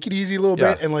 take it easy a little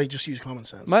Yeah. bit and like just use common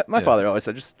sense. My father always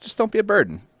said, just don't be a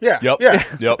burden. Yeah. Yep. Yeah.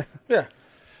 Yep. Yeah.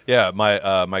 Yeah.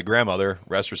 My grandmother,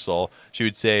 rest her soul, she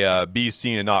would say, "Be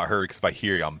seen and not heard." Because if I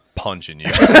hear you, I'm punching you.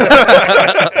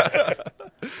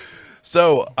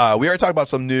 So we already talked about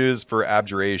some news for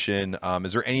Abjuration.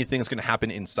 Is there anything that's going to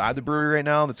happen inside the brewery right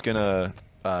now that's going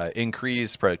to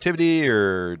increase productivity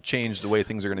or change the way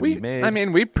things are going to be made? I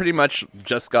mean, we pretty much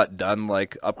just got done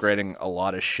like upgrading a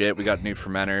lot of shit. We got new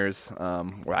fermenters.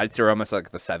 Where I'd say we're almost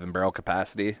like the 7-barrel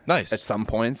capacity. Nice. At some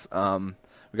points.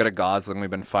 We got a Gosling we've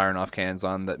been firing off cans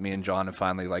on that me and John have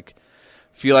finally like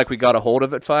feel like we got a hold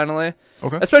of it finally.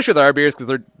 Okay. Especially with our beers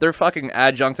because they're fucking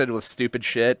adjuncted with stupid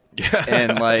shit. Yeah.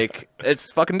 And like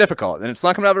it's fucking difficult. And it's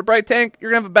not coming out of a bright tank.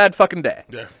 You're gonna have a bad fucking day.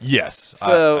 Yeah. Yes,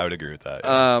 So, I would agree with that.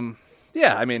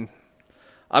 Yeah, I mean,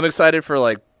 I'm excited for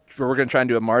like we're gonna try and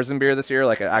do a Marzen beer this year,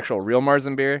 like an actual real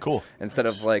Marzen beer. Cool. Instead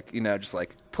of like just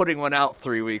like putting one out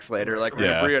 3 weeks later, like we're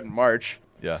Yeah. gonna brew it in March,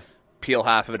 yeah. peel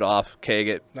half of it off, keg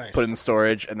it, Nice. put it in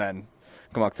storage, and then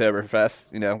come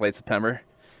Oktoberfest, late September,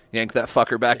 yank that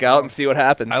fucker back out and see what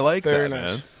happens. I like Very that,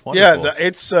 nice. man. Yeah, Wonderful.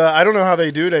 it's I don't know how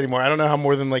they do it anymore. I don't know how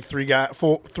more than like three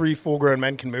full-grown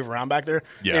men can move around back there.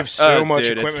 Yeah. They have so Oh, much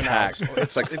dude, equipment it's now. packed.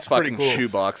 It's like it's fucking pretty cool.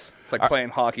 shoebox. It's like playing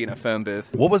hockey in a phone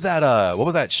booth. What was that? What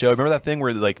was that show? Remember that thing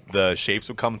where like the shapes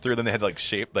would come through, then they had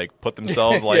to like put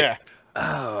themselves like. Yeah.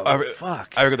 Oh,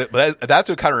 fuck. I regret that, but that's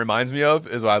what kind of reminds me of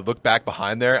is when I look back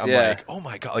behind there. I'm Yeah. like, oh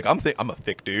my god, like I'm a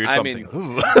thick dude. I So mean, I'm thinking,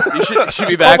 ooh. You should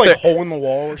be Called back like there. hole in the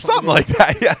wall or something like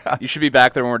that. Yeah. You should be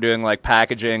back there when we're doing like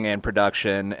packaging and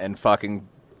production and fucking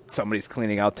somebody's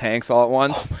cleaning out tanks all at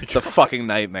once. It's a fucking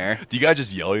nightmare. Do you guys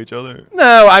just yell at each other?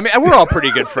 No, I mean we're all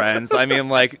pretty good friends. I mean,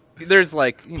 like there's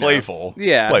like Playful,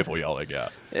 Yeah. playful yelling. Yeah.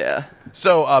 Yeah.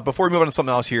 So before we move on to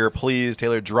something else here, please,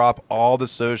 Taylor, drop all the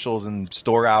socials and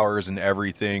store hours and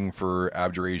everything for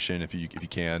Abjuration if you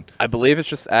can. I believe it's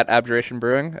just at Abjuration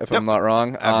Brewing, if I'm not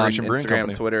wrong. Abjuration on Brewing Instagram,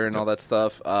 Company. Twitter, and all that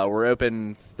stuff. We're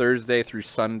open Thursday through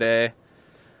Sunday.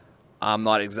 I'm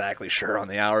not exactly sure on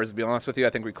the hours, to be honest with you.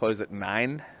 I think we close at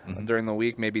 9 during the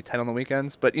week, maybe 10 on the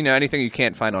weekends. But, anything you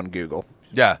can't find on Google.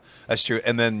 Yeah, that's true.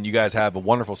 And then you guys have a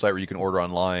wonderful site where you can order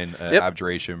online at Yep.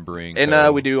 Abjuration Brewing. And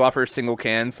Co. we do offer single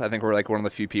cans. I think we're like one of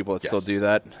the few people that still Yes. do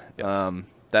that. Yes.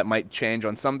 That might change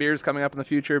on some beers coming up in the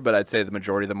future, but I'd say the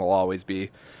majority of them will always be.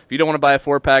 If you don't want to buy a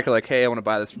 4-pack, you're like, hey, I want to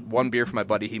buy this one beer for my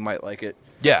buddy. He might like it.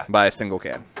 Yeah. Buy a single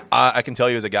can. I can tell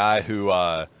you as a guy who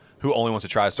only wants to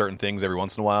try certain things every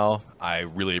once in a while, I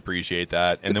really appreciate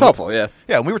that. And It's then helpful, yeah.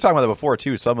 Yeah, and we were talking about that before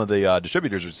too. Some of the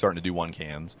distributors are starting to do 1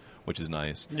 cans, which is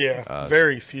nice. Yeah,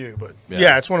 very few, but yeah.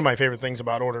 yeah, it's one of my favorite things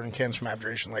about ordering cans from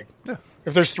Abjuration. Like,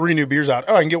 if there's 3 new beers out,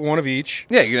 I can get one of each.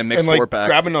 Yeah, you're going to mix and like 4-pack.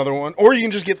 grab another one, or you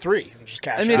can just get 3 and just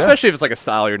cash I mean, out. especially if it's like a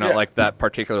style you're not Yeah. like that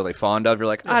particularly fond of. You're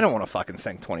like, I don't want to fucking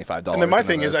sink $25. And then my into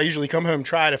thing is, this. I usually come home,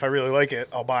 try it. If I really like it,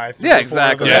 I'll buy. 3 Yeah, or 4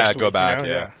 exactly. the Yeah, next go week, back,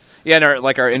 yeah. Yeah, and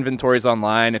our inventory's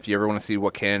online. If you ever want to see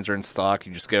what cans are in stock,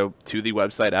 you just go to the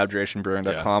website,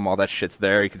 abjurationbrewing.com. All that shit's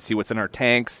there. You can see what's in our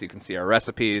tanks. You can see our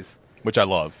recipes. Which I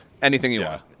love. Anything you Yeah,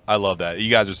 want. I love that.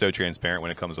 You guys are so transparent when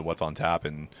it comes to what's on tap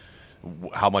and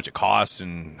how much it costs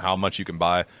and how much you can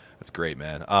buy. That's great,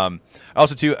 man.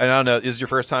 Also, too, and I don't know, this is your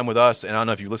first time with us, and I don't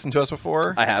know if you've listened to us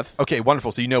before. I have. Okay,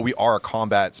 wonderful. So you know we are a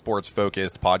combat sports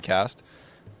focused podcast.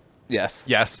 Yes.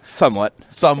 Yes, Somewhat.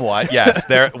 Somewhat. Yes.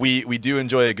 There, we do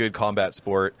enjoy a good combat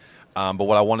sport. But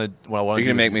what I want to You're do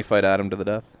gonna make me fight Adam to the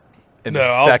death. in No,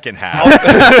 the second half.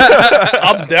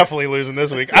 I'm definitely losing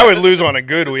this week. I would lose on a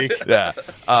good week. Yeah.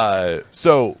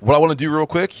 So what I want to do real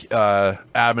quick,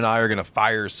 Adam and I are going to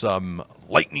fire some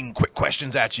lightning quick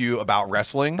questions at you about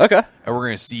wrestling. Okay. And we're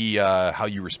going to see how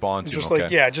you respond to Just them. like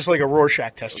Okay? just like a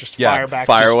Rorschach test. Just Yeah, fire back.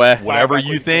 fire just away. fire Whatever back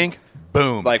you with- think,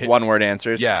 boom. Like Hit- one word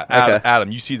answers. Yeah. Okay.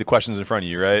 Adam, you see the questions in front of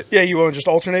you, right? Yeah, you won't just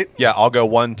alternate. Yeah, I'll go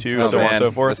 1, 2, Oh, so on and man.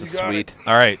 so forth. This is You got sweet.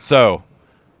 All right. So,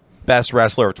 best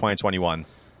wrestler of 2021.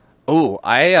 Ooh,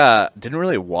 I didn't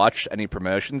really watch any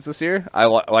promotions this year. I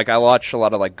watched a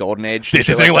lot of like Golden Age. This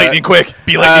shit isn't like lightning that. quick.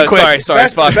 Be lightning quick. Sorry,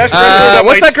 Best- fuck. best wrestler that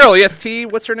What's might- that girl? EST.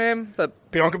 What's her name?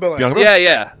 Bianca Belair. Bianca-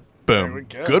 Yeah. There we Boom.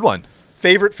 go. Good one.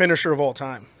 Favorite finisher of all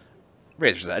time.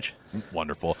 Razor's Edge.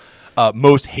 Wonderful.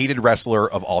 Most hated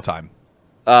wrestler of all time.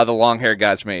 The long-haired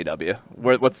guys from AEW.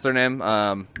 What's their name?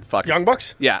 Fuck. Young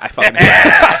Bucks. Yeah, I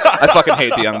fucking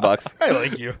hate the Young Bucks. I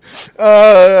like you.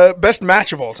 Best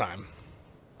match of all time.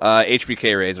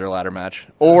 HBK Razor ladder match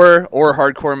or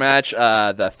hardcore match.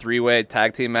 The 3-way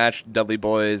tag team match. Dudley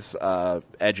Boys,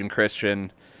 Edge and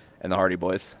Christian, and the Hardy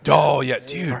Boys. Oh, yeah,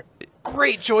 dude.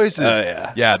 Great choices. Oh,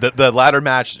 yeah. Yeah, the ladder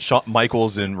match, Shawn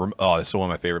Michaels and that's still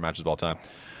one of my favorite matches of all time.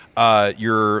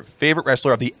 Your favorite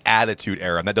wrestler of the Attitude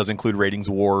Era, and that does include Ratings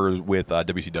War with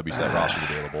WCW, so that roster's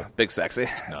available. Big Sexy.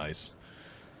 Nice.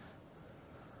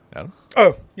 Adam?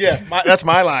 Oh, yeah. That's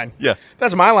my line. Yeah.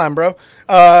 That's my line, bro.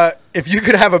 If you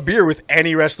could have a beer with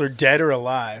any wrestler, dead or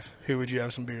alive, who would you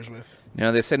have some beers with? You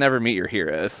know, they say never meet your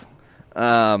heroes.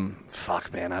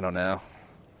 Fuck, man, I don't know.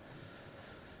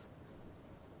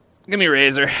 Give me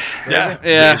Razor. Yeah.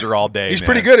 Yeah. Razor all day, He's man.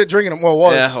 pretty good at drinking them. Well,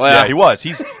 was. Yeah, well, Yeah, he was.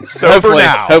 He's sober hopefully,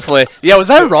 now. hopefully. Yeah, was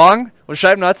I wrong? Should I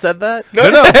have not said that? No.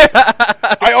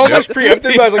 I almost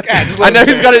preempted, but I was like, just let I know him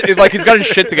say it. he's got his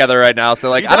shit together right now. So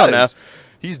like, He I don't know. does.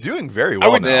 He's doing very I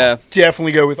well would now. Yeah,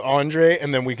 definitely go with Andre,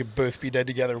 and then we could both be dead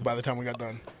together by the time we got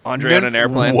done. Andre on an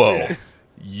airplane. Whoa.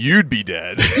 You'd be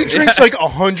dead. He drinks like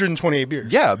 128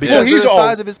 beers. Yeah, because he's of the all,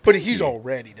 size of his but pinky. he's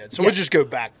already dead. So we'll just go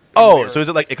back. Oh, so is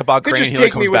it like Ichabod Could Crane? just He only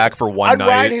take me comes with, back for one I'd night.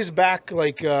 ride his back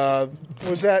like what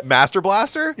was that? Master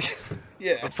Blaster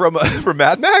Yeah, from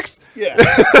Mad Max. yeah.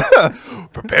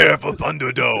 Prepare for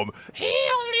Thunderdome. He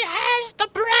only has the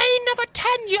brain of a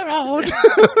 10-year-old.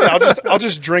 Yeah, I'll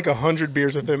just drink 100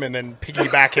 beers with him and then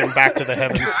piggyback him back to the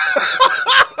heavens.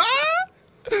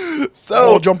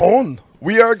 So Oh, jump on!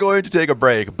 we are going to take a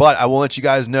break, but I will let you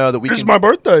guys know that we This is can my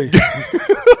birthday.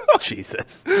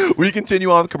 Jesus. we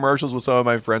continue on with commercials with some of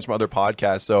my friends from other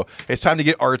podcasts. So it's time to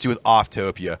get artsy with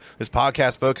Offtopia. This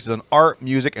podcast focuses on art,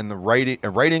 music, and the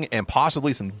writing, and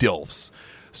possibly some DILFs.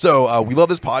 So we love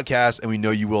this podcast, and we know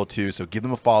you will too. So give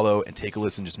them a follow and take a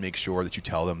listen. Just make sure that you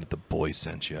tell them that the boys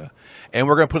sent you. And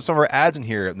we're going to put some of our ads in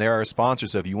here, and they're our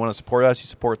sponsors. So if you want to support us, you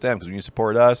support them. Because when you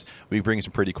support us, we bring you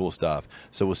some pretty cool stuff.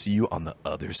 So we'll see you on the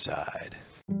other side.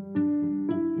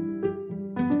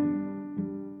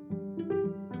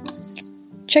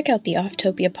 Check out the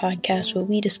Offtopia podcast where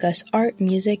we discuss art,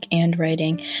 music, and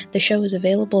writing. The show is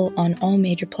available on all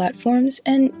major platforms,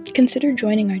 and consider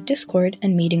joining our Discord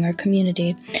and meeting our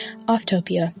community.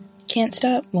 Offtopia. Can't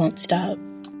stop, won't stop.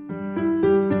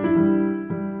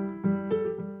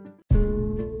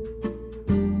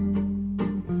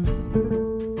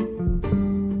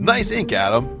 Nice ink,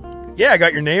 Adam. Yeah, I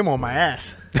got your name on my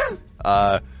ass.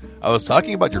 I was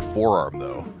talking about your forearm,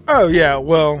 though. Oh yeah,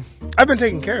 well, I've been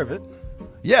taking care of it.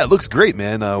 Yeah, it looks great,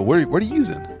 man. What are you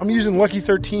using? I'm using Lucky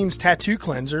 13's tattoo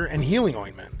cleanser and healing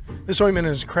ointment. This ointment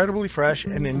is incredibly fresh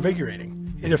and invigorating.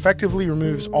 It effectively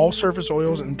removes all surface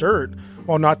oils and dirt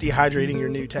while not dehydrating your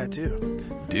new tattoo.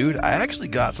 Dude, I actually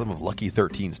got some of Lucky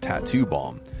 13's tattoo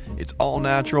balm. It's all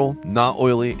natural, not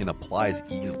oily, and applies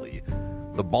easily.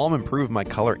 The balm improved my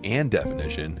color and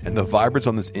definition, and the vibrance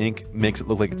on this ink makes it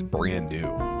look like it's brand new.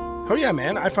 Oh yeah,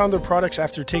 man, I found their products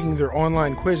after taking their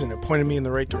online quiz and it pointed me in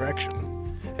the right direction.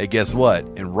 Hey, guess what?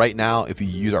 And right now, if you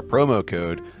use our promo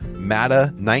code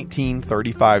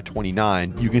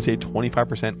MATA193529, you can save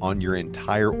 25% on your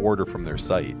entire order from their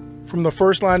site. From the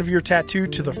first line of your tattoo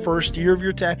to the first year of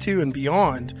your tattoo and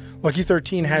beyond, Lucky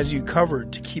 13 has you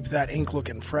covered to keep that ink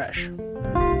looking fresh.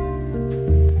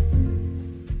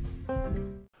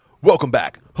 Welcome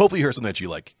back. Hopefully you heard something that you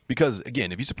like. Because,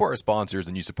 again, if you support our sponsors,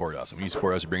 then you support us. And when you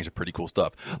support us, it brings some pretty cool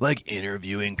stuff. Like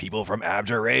interviewing people from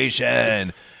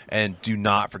Abjuration. And do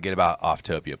not forget about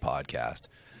Offtopia podcast.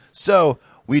 So,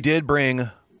 we did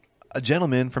bring a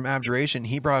gentleman from Abjuration.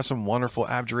 He brought some wonderful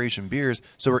Abjuration beers.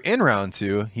 So we're in round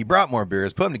 2. He brought more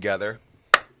beers, put them together.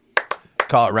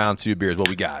 Call it round 2 beers. What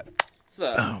we got? It's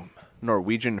a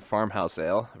Norwegian Farmhouse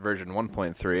Ale, version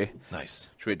 1.3. Nice.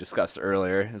 Which we discussed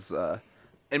earlier. Is,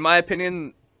 in my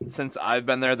opinion, since I've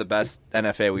been there, the best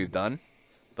NFA we've done.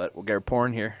 But we'll get her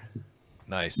pouring here.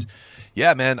 Nice.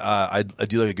 Yeah, man, I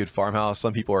do like a good farmhouse.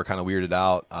 Some people are kind of weirded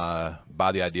out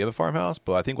by the idea of a farmhouse,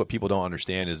 but I think what people don't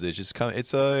understand is it's just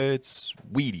it's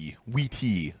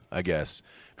wheaty, I guess.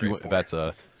 If that's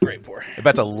a Great pour. If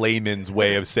that's a layman's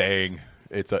way of saying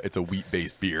it's a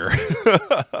wheat-based beer.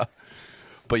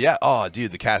 But yeah, oh,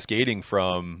 dude, the cascading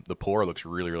from the pour looks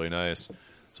really, really nice.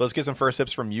 So let's get some first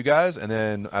sips from you guys, and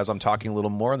then as I'm talking a little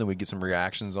more, then we get some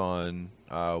reactions on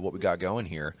what we got going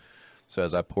here. So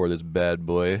as I pour this bad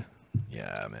boy,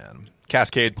 yeah, man,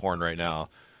 cascade pouring right now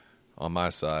on my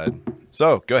side.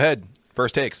 So go ahead,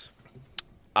 first takes.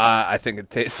 I think it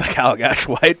tastes like Allagash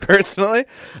White, personally.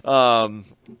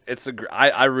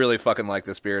 I really fucking like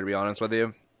this beer, to be honest with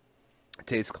you. It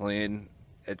tastes clean.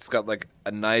 It's got like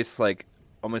a nice, like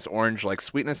almost orange like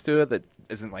sweetness to it that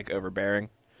isn't like overbearing.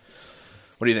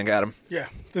 What do you think, Adam? Yeah,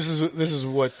 this is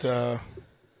what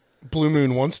Blue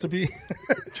Moon wants to be,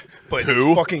 but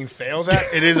Who? fucking fails at.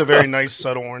 It is a very nice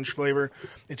subtle orange flavor.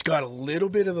 It's got a little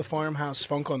bit of the farmhouse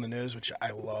funk on the nose, which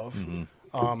I love,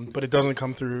 but it doesn't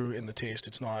come through in the taste.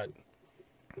 It's not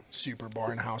super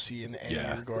barnhousey in any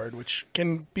regard, which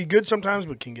can be good sometimes,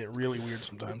 but can get really weird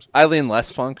sometimes. I lean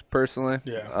less funk, personally.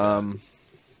 Yeah.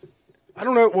 I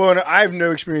don't know. Well, I have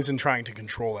no experience in trying to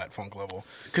control that funk level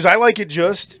because I like it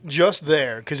just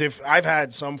there. Because if I've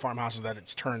had some farmhouses that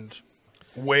it's turned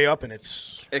way up and It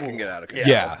can get out of control.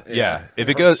 Yeah. If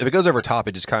it goes over top,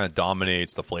 it just kind of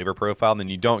dominates the flavor profile, and then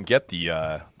you don't get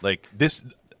the like this.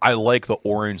 I like the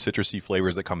orange citrusy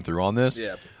flavors that come through on this.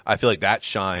 Yeah. I feel like that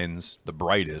shines the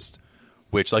brightest,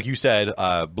 which, like you said,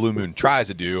 Blue Moon tries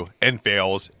to do and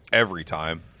fails every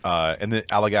time. And then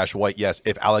Allagash White, yes,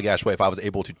 if I was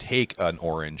able to take an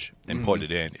orange and put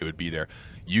it in, it would be there.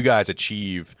 You guys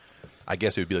achieve, I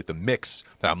guess it would be like the mix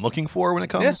that I'm looking for when it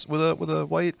comes with a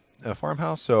white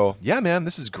farmhouse. So yeah, man,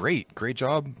 this is great. Great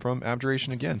job from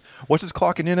Abjuration again. What's this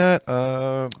clocking in at?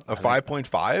 A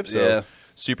 5.5. So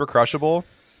super crushable.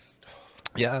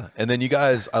 Yeah, and then you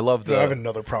guys, I love the. I have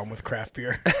another problem with craft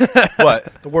beer.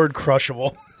 What? The word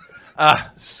crushable.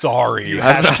 Sorry. You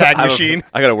hashtag machine.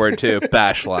 I got a word too.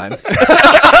 Bash line.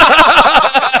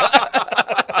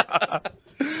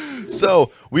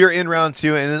 So we are in round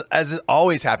 2, and as it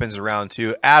always happens in round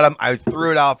 2, Adam, I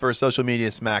threw it out for a social media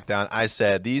smackdown. I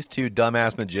said these two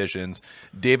dumbass magicians,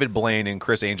 David Blaine and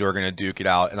Chris Angel, are going to duke it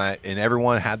out, and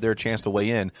everyone had their chance to weigh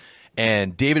in.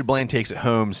 And David Blaine takes it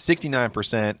home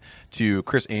 69% to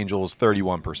Chris Angel's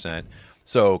 31%.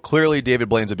 So clearly David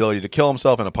Blaine's ability to kill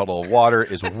himself in a puddle of water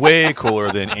is way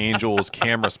cooler than Angel's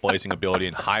camera splicing ability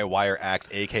and high wire axe,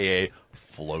 a.k.a.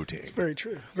 floating. Very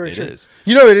true. Very true. It is.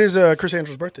 You know, it is Chris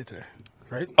Angel's birthday today,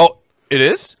 right? Oh, it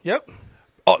is? Yep.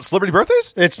 Oh, celebrity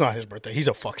birthdays? It's not his birthday. He's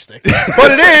a fuckstick.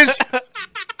 But it is.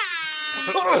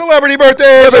 Celebrity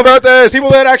birthdays. Celebrity birthdays. People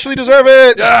that actually deserve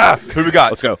it. Yeah. Who we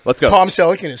got? Let's go. Tom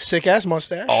Selleck and his sick-ass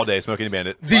mustache. All day smoking a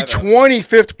bandit. The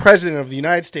 25th president of the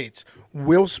United States,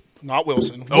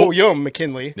 William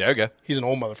McKinley. There we go. He's an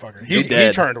old motherfucker. He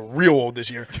dead. turned real old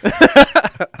this year.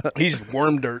 He's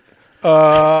worm dirt.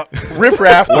 Riff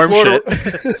Raff.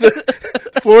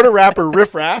 Florida rapper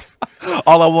Riff Raff.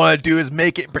 All I want to do is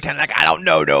make it pretend like I don't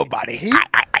know nobody.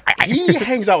 He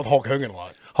hangs out with Hulk Hogan a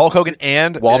lot. Hulk Hogan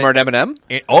and Walmart M&M?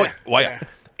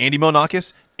 Andy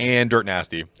Milonakis and Dirt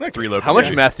Nasty. 3 local. How much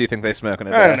meth do you think they smoke in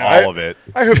a I don't day? know. All of it.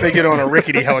 I hope they get on a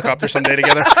rickety helicopter someday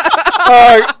together.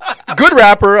 Good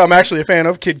rapper. I'm actually a fan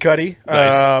of Kid Cudi.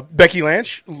 Nice. Becky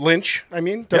Lynch.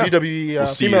 WWE We'll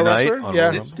see you female tonight wrestler. on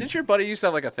Yeah. Raw. Didn't your buddy used to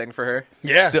have like a thing for her?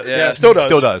 Yeah. Still- Yeah. Still does.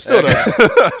 Still does. Still does.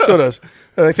 Still does.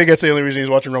 I think that's the only reason he's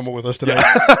watching Rumble with us today.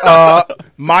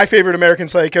 My favorite American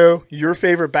Psycho. Your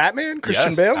favorite Batman, Christian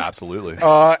Yes, Bale. absolutely.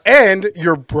 And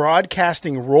your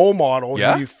broadcasting role model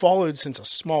Yeah? who you followed since a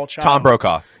small child. Tom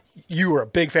Brokaw. You were a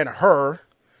big fan of her,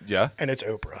 Yeah. and it's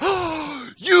Oprah.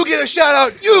 You get a shout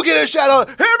out. You get a shout out.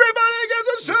 Everybody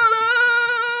gets a shout out.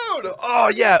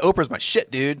 Oh yeah, Oprah's my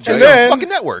shit, dude. She's then- on a fucking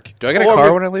network. Do I get a Along car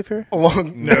with- when I leave here? No.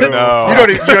 No.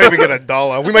 You don't even get a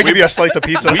dollar. We might give you a slice of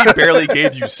pizza. We barely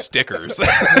gave you stickers.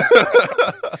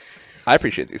 I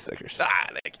appreciate these stickers.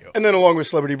 Thank you. And then along with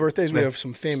celebrity birthdays, we have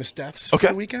some famous deaths Okay.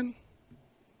 for the weekend.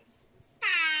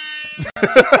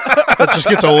 That just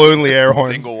gets a lonely air horn.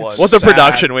 Single one. What the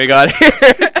production we got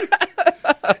here?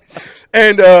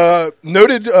 And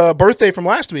noted birthday from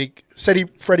last week,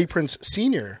 Freddie Prinze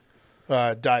Sr.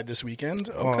 Died this weekend.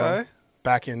 Okay.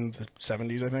 back in the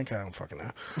 70s, I think. I don't fucking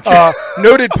know.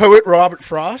 Noted poet Robert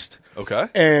Frost. Okay.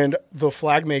 And the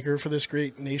flag maker for this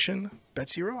great nation,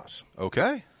 Betsy Ross.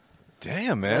 Okay.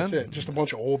 Damn, man. That's it. Just a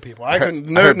bunch of old people. I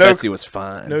heard Betsy was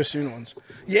fine. No soon ones.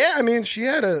 Yeah, I mean, she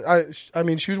had I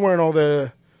mean, she was wearing all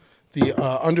the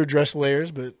underdress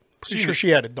layers, but pretty sure she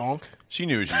had a donk. She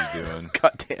knew what she was doing.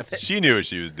 God damn it. She knew what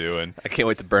she was doing. I can't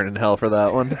wait to burn in hell for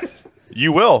that one.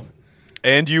 You will.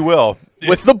 And you will.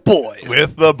 With the boys.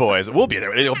 With the boys. We'll be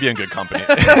there. It'll be in good company.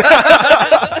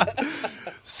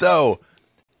 So.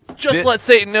 Just let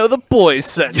Satan know the boys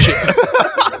sent you.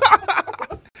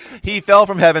 He fell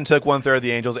from heaven, took 1/3 of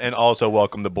the angels, and also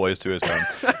welcomed the boys to his home.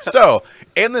 So,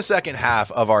 in the second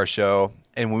half of our show,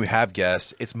 and when we have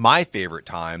guests, it's my favorite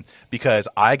time because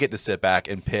I get to sit back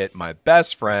and pit my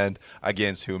best friend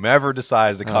against whomever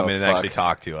decides to come in and actually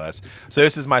talk to us. So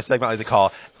this is my segment I like to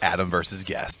call Adam versus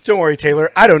Guests. Don't worry, Taylor.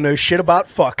 I don't know shit about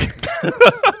fuck.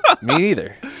 Me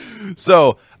neither.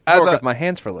 So, I work with my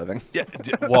hands for a living. Yeah,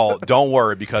 well, don't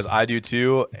worry because I do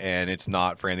too, and it's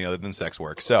not for anything other than sex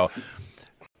work. So,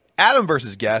 Adam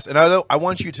versus guest, and I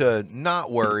want you to not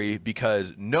worry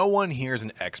because no one here is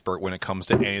an expert when it comes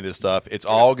to any of this stuff. It's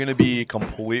all going to be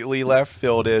completely left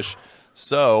fieldish.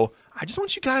 So I just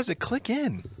want you guys to click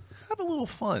in, have a little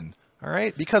fun, all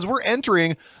right? Because we're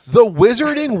entering the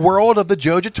wizarding world of the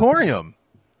Jojatorium.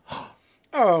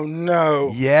 Oh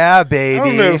no! Yeah, baby. I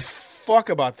don't know fuck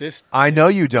about this. I know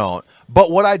you don't. But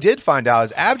what I did find out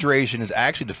is abjuration is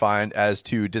actually defined as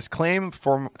to disclaim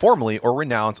formally or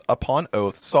renounce upon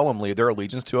oath solemnly their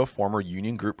allegiance to a former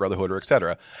union, group, brotherhood, or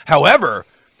etc. However,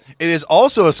 it is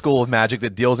also a school of magic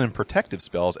that deals in protective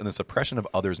spells and the suppression of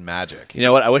others' magic. You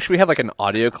know what? I wish we had like an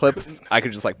audio clip I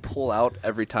could just like pull out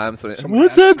every time. So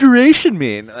What's abjuration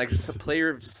mean? Like just to play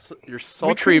your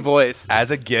sultry voice.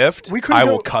 As a gift, We couldn't I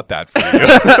go- will cut that for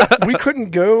you. We couldn't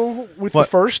go with the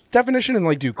first definition and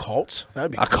like do cults.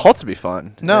 That'd be A cults would be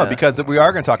fun. No, Yeah. because we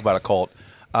are going to talk about a cult.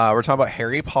 We're talking about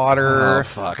Harry Potter. Oh,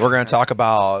 fuck. We're going to talk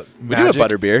about we do a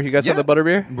butterbeer. You guys Yeah. have the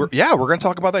butterbeer? We're going to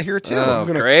talk about that here too. Oh,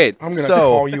 gonna- great. I'm gonna So-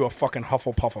 call you a fucking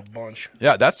Hufflepuff a bunch.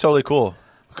 Yeah, that's totally cool.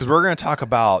 Because we're going to talk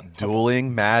about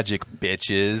dueling magic,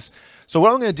 bitches. So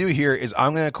what I'm going to do here is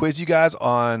I'm going to quiz you guys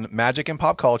on magic and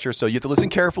pop culture. So you have to listen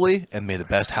carefully, and may the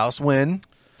best house win.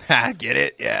 Get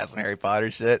it? Yeah, some Harry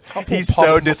Potter shit. He's so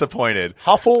Hufflepuff. disappointed.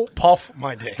 Hufflepuff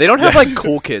my day. They don't have like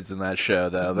cool kids in that show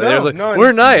though. They're like, no,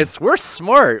 we're nice. We're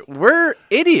smart. We're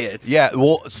idiots. Yeah,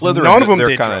 well, Slytherin, None of them they're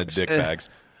did kind of drugs. dick bags.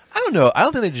 I don't know. I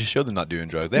don't think they just showed them not doing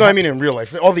drugs. They No, have- I mean in real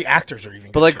life. All the actors are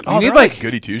even. But like, Oh, you need they're like like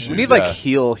goody two shoes. We need yeah. like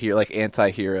heel here, like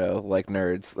anti-hero, like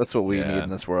nerds. That's what we Yeah. need in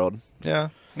this world. Yeah.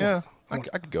 I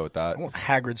could go with that. I want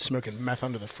Hagrid smoking meth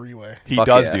under the freeway. He Fuck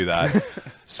does yeah. do that.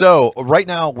 So right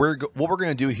now, what we're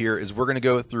going to do here is we're going to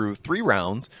go through 3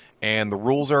 rounds, and the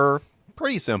rules are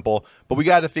pretty simple. But we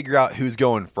got to figure out who's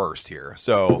going first here.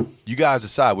 So you guys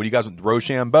decide. What do you guys want?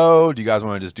 Rochambeau? Do you guys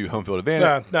want to just do home field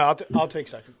advantage? No, I'll take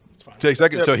second. It's fine. Take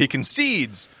second. Yep. So he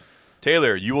concedes.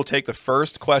 Taylor, you will take the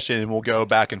first question, and we'll go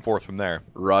back and forth from there.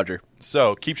 Roger.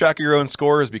 So keep track of your own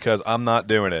scores because I'm not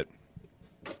doing it.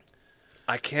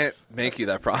 I can't make you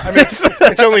that promise. I mean,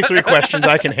 it's only 3 questions.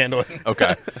 I can handle it.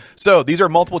 Okay. So these are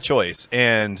multiple choice,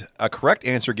 and a correct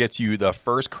answer gets you the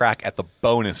first crack at the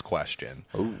bonus question.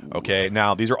 Ooh. Okay.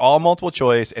 Now, these are all multiple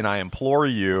choice, and I implore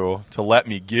you to let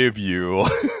me give you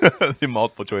the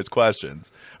multiple choice questions,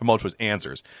 or multiple choice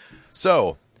answers.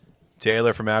 So,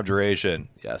 Taylor from Abjuration.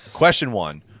 Yes. Question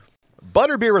 1.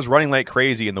 Butterbeer was running like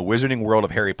crazy in the wizarding world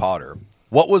of Harry Potter.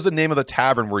 What was the name of the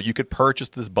tavern where you could purchase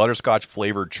this butterscotch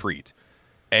flavored treat?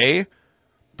 A,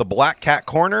 the Black Cat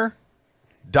Corner,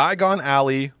 Diagon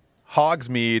Alley,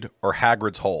 Hogsmeade, or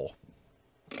Hagrid's Hole?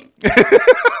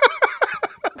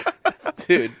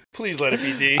 Dude, Please let it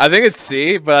be D. I think it's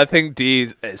C, but I think D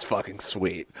is fucking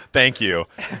sweet. Thank you.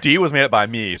 D was made up by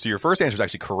me, so your first answer is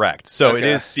actually correct. So it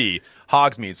Okay. is C,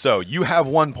 Hogsmeade. So you have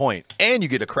 1 point, and you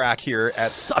get a crack here at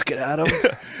Suck it, Adam.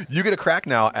 you get a crack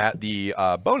now at the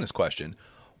bonus question.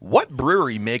 What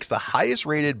brewery makes the highest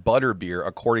rated butterbeer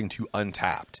according to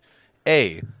Untappd?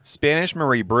 A, Spanish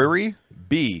Marie Brewery.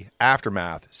 B,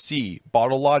 Aftermath. C,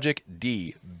 Bottle Logic.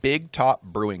 D, Big Top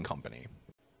Brewing Company.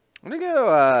 I'm gonna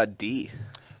go D.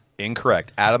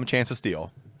 Incorrect. Adam, chance to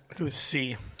steal. It was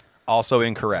C. Also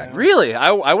incorrect. Really?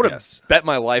 I would have Yes. bet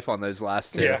my life on those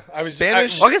last two. Yeah,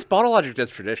 Spanish- Well, I guess Bottle Logic does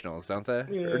traditionals, don't they?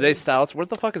 Yeah. Or are they stouts? What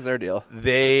the fuck is their deal?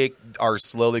 They are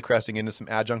slowly cressing into some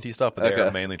adjuncty stuff, but they Okay.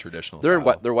 are mainly traditional. They're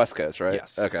style. they're West Coast, right?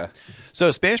 Yes. Okay.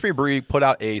 So Spanish Spree Brewery put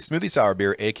out a smoothie sour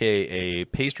beer, aka a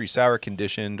pastry sour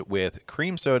conditioned with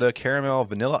cream soda, caramel,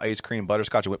 vanilla ice cream,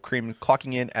 butterscotch, and whipped cream,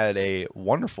 clocking in at a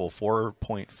wonderful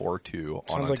 4.42 on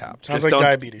Sounds like Untappd. sounds like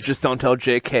diabetes. Just don't tell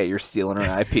JK you're stealing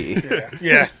her IP.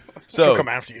 Yeah. So, She'll come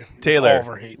after you. Taylor, All of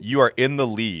her hate. you are in the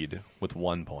lead with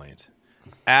 1 point.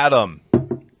 Adam,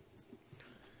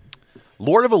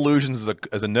 Lord of Illusions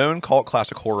is a known cult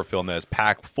classic horror film that is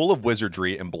packed full of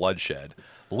wizardry and bloodshed.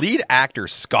 Lead actor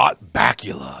Scott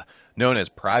Bakula, known as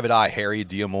Private Eye Harry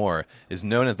D'Amour, is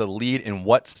known as the lead in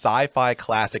what sci-fi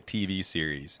classic TV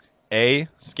series? A.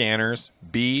 Scanners,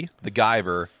 B. The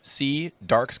Guyver, C.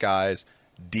 Dark Skies,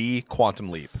 D. Quantum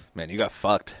Leap. Man, you got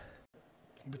fucked.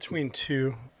 Between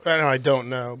two. I don't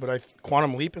know, but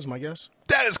Quantum Leap is my guess.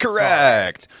 That is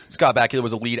correct. Scott Bakula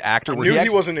was a lead actor. I where knew he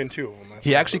act- wasn't in two of them. That's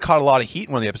He why. actually caught a lot of heat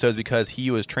in one of the episodes because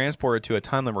he was transported to a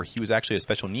timeline where he was actually a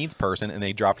special needs person, and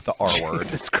they dropped the R word.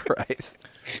 Jesus Christ.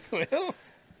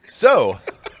 So,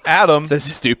 Adam,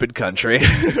 This stupid country.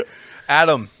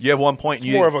 Adam, you have 1 point. It's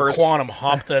You more get of a first. quantum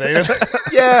hop that ain't it?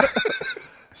 Yeah.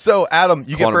 So, Adam,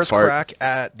 you get Quantum first fart. crack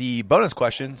at the bonus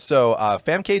question. So,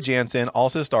 Famke Janssen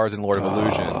also stars in Lord of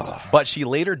Illusions, but she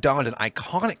later donned an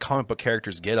iconic comic book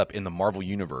character's getup in the Marvel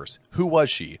Universe. Who was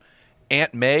she?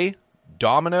 Aunt May,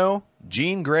 Domino,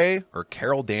 Jean Grey, or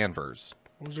Carol Danvers?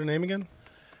 What was her name again?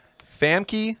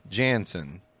 Famke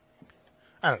Janssen.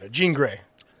 I don't know. Jean Grey.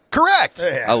 Correct.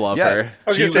 Yeah. I love Yes. her. I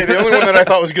was going She- to say, the only one that I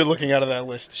thought was good looking out of that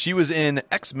list. She was in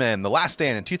X-Men: The Last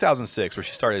Stand in 2006, where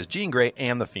she starred as Jean Grey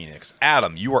and the Phoenix.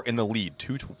 Adam, you are in the lead,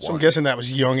 2-1. So I'm guessing that was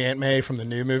young Aunt May from the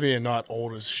new movie and not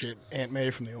old as shit Aunt May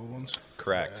from the old ones.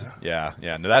 Correct. Yeah.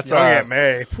 No, that's Young Aunt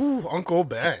May. Whew, Uncle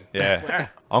Ben. yeah.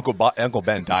 Uncle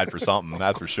Ben died for something.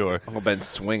 That's for sure. Uncle Ben's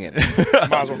swinging.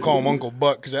 Might as well call him Uncle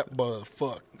Buck because that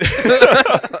fuck.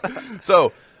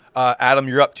 So, Adam,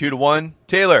 you're up 2-1.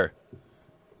 Taylor,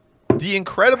 the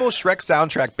incredible Shrek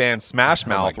soundtrack band Smash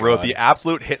Mouth God. wrote the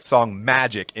absolute hit song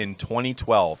 "Magic" in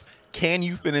 2012. Can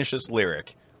you finish this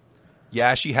lyric?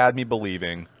 Yeah, she had me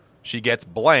believing. She gets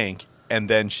blank and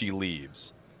then she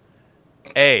leaves.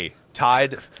 A.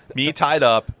 Tied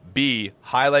up. B.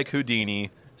 High like Houdini.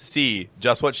 C.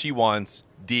 Just what she wants.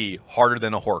 D. Harder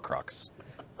than a Horcrux.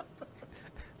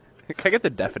 Can I get the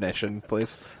definition,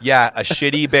 please? Yeah, a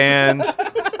shitty band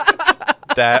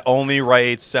that only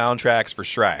writes soundtracks for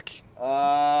Shrek.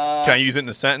 Can I use it in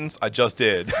a sentence? I just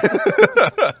did.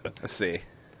 Let's see.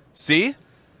 See? Is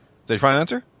that your final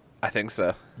answer? I think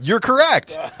so. You're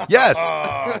correct. Yes.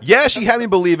 Yeah, she had me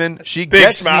believing. She Big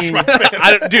gets Smash me. Mouth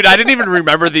fan. Dude, I didn't even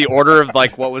remember the order of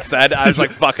like what was said. I was like,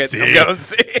 "Fuck it, See? I'm going to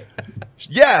see."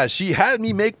 Yeah, she had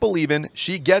me make believing.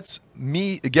 She gets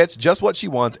just what she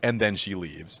wants, and then she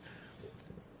leaves.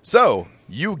 So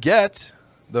you get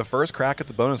the first crack at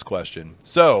the bonus question.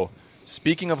 So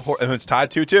speaking of, and it's tied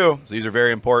 2-2. So these are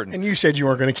very important. And you said you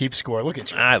weren't going to keep score. Look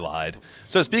at you. I lied.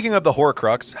 So speaking of the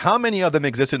Horcrux, how many of them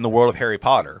existed in the world of Harry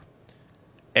Potter?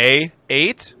 A,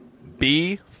 8,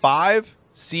 B, 5,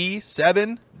 C,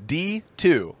 7, D,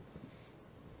 2.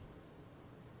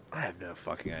 I have no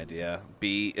fucking idea.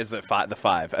 B is it five? The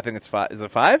 5. I think it's 5. Is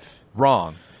it 5?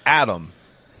 Wrong. Adam.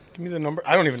 Give me the number.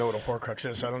 I don't even know what a Horcrux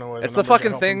is. So I don't know what It's the numbers are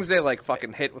fucking helping. things they like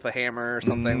fucking hit with a hammer or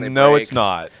something. They No, break. it's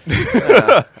not.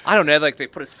 I don't know. Like they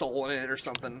put a soul in it or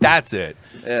something. That's it.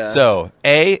 Yeah. So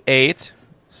A, 8,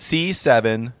 C,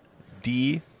 7,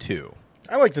 D, 2.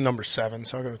 I like the number 7,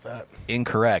 so I'll go with that.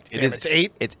 Incorrect. Damn, it's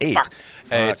 8? It's 8. Fuck.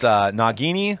 It's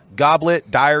Nagini,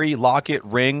 Goblet, Diary, Locket,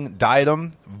 Ring,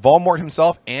 Diadem, Voldemort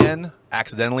himself, and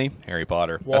accidentally Harry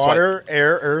Potter. That's why- Water,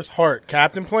 air, earth, heart.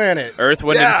 Captain Planet. Earth,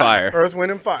 Wind, Yeah. and Fire. Earth,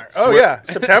 wind, and fire. Oh, Swear- yeah.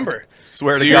 September.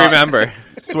 Swear to Do you God. remember?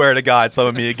 Swear to God, some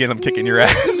of me again. I'm kicking your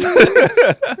ass.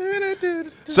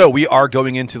 So we are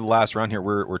going into the last round here.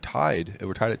 We're tied.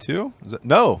 We're tied at 2.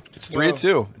 No, it's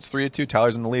 3-2. It's 3-2.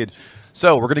 Tyler's in the lead.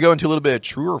 So we're going to go into a little bit of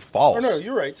true or false. Oh, no,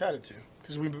 you're right. Tied at 2.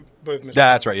 Because we both missed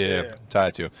That's one. right. Yeah. Tied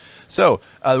at 2. So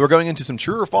we're going into some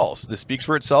true or false. This speaks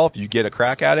for itself. You get a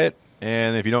crack at it.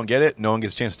 And if you don't get it, no one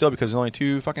gets a chance to steal because there's only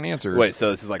 2 fucking answers. Wait, so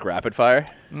this is like rapid fire?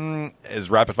 As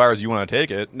rapid fire as you want to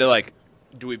take it. No, like,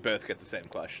 do we both get the same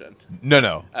question?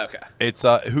 No. Okay. It's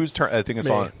whose turn? I think it's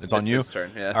Me. on. It's on It's you. his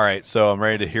turn, yeah. All right. So I'm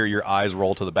ready to hear your eyes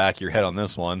roll to the back of your head on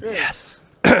this one. Yes.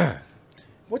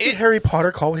 What did Harry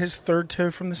Potter call his third toe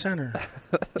from the center?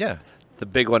 Yeah. The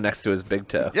big one next to his big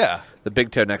toe. Yeah. The big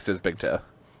toe next to his big toe.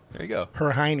 There you go.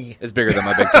 Her hiney. It's bigger than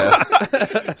my big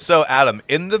toe. So, Adam,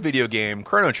 in the video game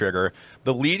Chrono Trigger,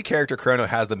 the lead character Chrono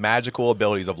has the magical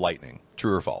abilities of lightning.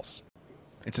 True or false?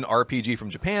 It's an RPG from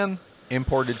Japan,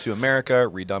 imported to America,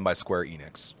 redone by Square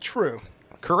Enix. True.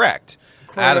 Correct.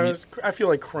 Chronos, I feel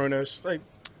like Chronos. Like,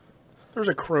 there's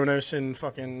a Chronos in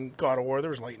fucking God of War. There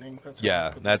was lightning.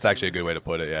 That's actually a good way to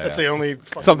put it. Yeah, That's yeah. the only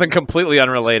fucking... Something completely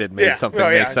unrelated made something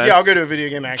make sense. Yeah, I'll go to a video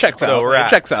game action. Checks So out. we're at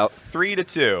Checks out.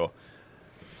 3-2.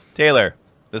 Taylor,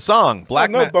 the song Black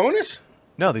No bonus?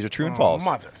 No, these are true and false.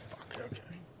 Motherfucker. Okay.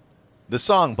 The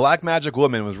song Black Magic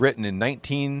Woman was written in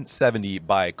 1970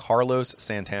 by Carlos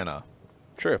Santana.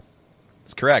 True.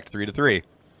 It's correct. 3-3.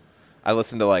 I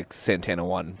listened to like Santana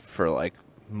 1 for like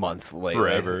months later.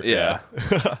 Forever, Yeah.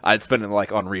 I'd spend it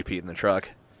like on repeat in the truck.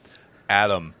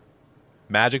 Adam,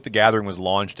 Magic the Gathering was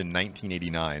launched in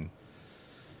 1989.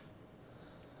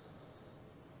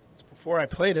 It's before I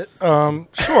played it.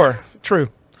 Sure. True.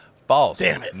 False.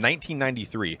 Damn it.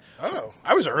 1993. Oh,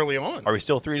 I was early on. Are we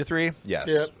still 3-3? Yes.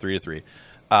 Yep.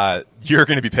 3-3. You're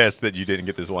going to be pissed that you didn't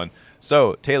get this one.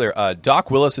 So, Taylor, Doc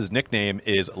Willis's nickname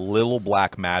is Little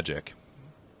Black Magic.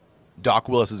 Doc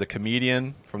Willis is a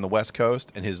comedian from the West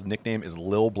Coast, and his nickname is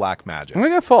Lil Black Magic. I'm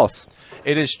going to go false.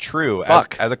 It is true.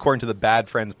 Fuck. As according to the Bad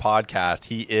Friends podcast,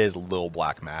 he is Lil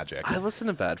Black Magic. I listen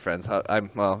to Bad Friends.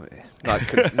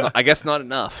 I guess not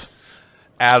enough.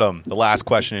 Adam, the last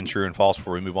question in true and false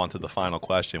before we move on to the final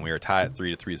question. We are tied at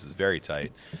 3-3. This is very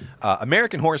tight.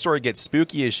 American Horror Story gets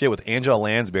spooky as shit with Angela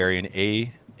Lansbury and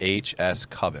AHS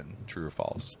Coven. True or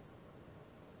false?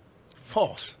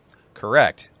 False.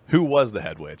 Correct. Who was the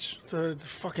head witch? The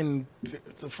fucking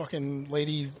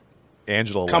lady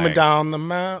Angela coming Lang. down the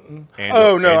mountain. Angela-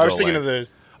 I was Angela thinking Lang. of the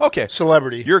Okay.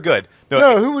 celebrity. You're good.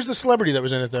 No, who was the celebrity that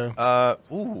was in it though?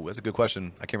 That's a good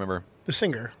question. I can't remember. The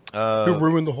singer who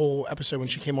ruined the whole episode when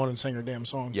she came on and sang her damn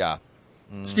song. Yeah.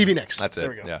 Stevie Nicks. That's it. There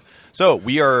we go. Yeah.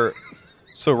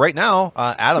 So right now,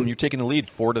 Adam, you're taking the lead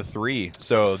 4-3.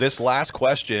 So this last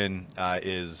question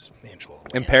is Angela.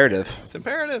 Imperative. it's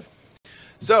imperative.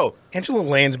 So Angela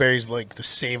Lansbury's like the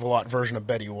Save-A-Lot version of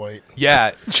Betty White.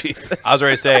 yeah, Jesus. I was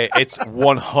ready to say it's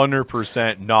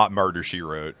 100% not Murder She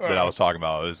Wrote that I was talking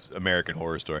about. It was American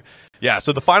Horror Story. Yeah.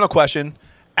 So the final question,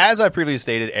 as I previously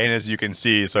stated, and as you can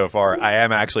see so far, I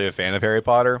am actually a fan of Harry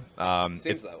Potter. Seems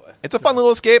that way. It's a fun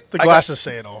little escape. The glasses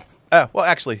say it all. Well,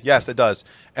 actually, yes, it does.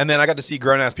 And then I got to see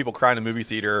grown-ass people cry in a movie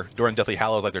theater during Deathly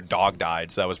Hallows like their dog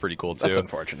died, so that was pretty cool, too. That's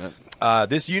unfortunate.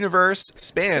 This universe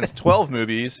spans 12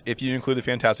 movies, if you include the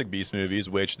Fantastic Beasts movies,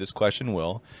 which this question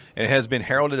will, and it has been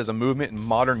heralded as a movement in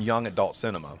modern young adult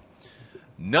cinema.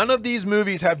 None of these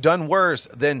movies have done worse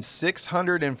than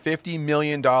 $650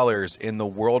 million in the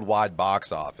worldwide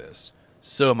box office.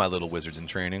 So, my little wizards in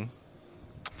training.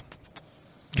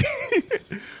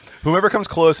 Whoever comes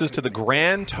closest to the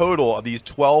grand total of these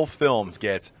 12 films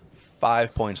gets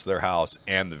 5 points to their house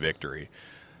and the victory.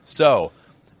 So,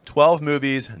 12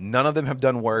 movies, none of them have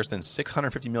done worse than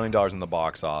 $650 million in the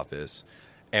box office.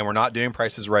 And we're not doing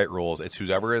Price is Right rules. It's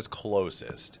whoever is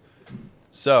closest.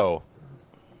 So,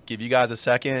 give you guys a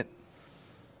second.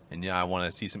 And yeah, I want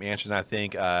to see some answers. And I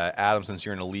think, Adam, since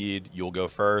you're in the lead, you'll go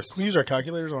first. Can we use our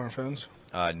calculators on our phones?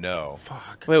 No.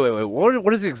 Fuck. Wait.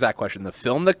 What is the exact question? The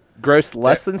film that grossed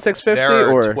less than 650, There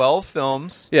are or 12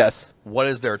 films. yes? What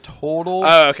is their total?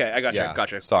 Oh, okay. I got you. Yeah.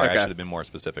 Gotcha. Sorry, okay. I should have been more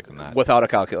specific than that. Without a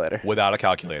calculator. Without a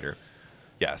calculator.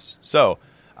 Yes. So,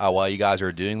 while you guys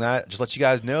are doing that, just let you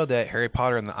guys know that Harry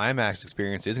Potter and the IMAX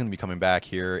experience is going to be coming back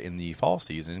here in the fall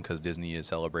season because Disney is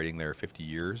celebrating their 50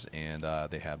 years and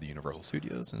they have the Universal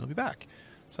Studios and it'll be back.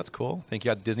 So that's cool. Thank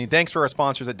you, Disney. Thanks for our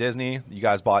sponsors at Disney. You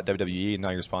guys bought WWE and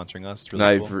now you're sponsoring us. It's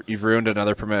really Now cool. you've ruined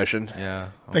another promotion. Yeah.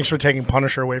 Thanks for taking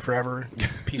Punisher away forever.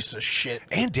 Pieces of shit.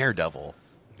 And Daredevil.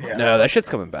 Yeah. No, that shit's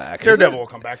coming back. Daredevil will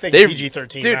come back. They They- can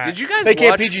PG-13. Dude, that. did you guys They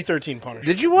can't watch- PG-13 Punisher.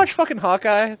 Did you watch fucking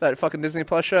Hawkeye? That fucking Disney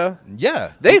Plus show?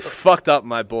 Yeah. They fucked up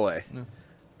my boy.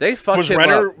 They fucked Was him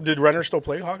Renner? up. Did Renner still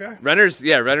play Hawkeye? Renner's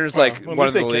like Well, one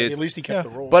of the at leads. least he kept the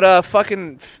role. But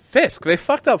fucking Fisk, they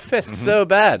fucked up Fisk so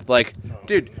bad. Like,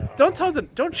 dude,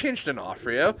 don't change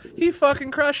D'Onofrio. He fucking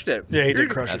crushed it. Yeah, he did Your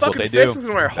crush it. That's what fucking they do. Fisk is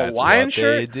gonna wear a That's Hawaiian what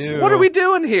shirt. they do. What are we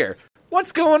doing here?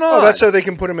 What's going on? Oh, that's so they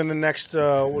can put him in the next.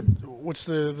 What's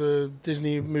the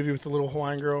Disney movie with the little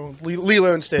Hawaiian girl?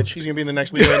 Lilo and Stitch. He's gonna be in the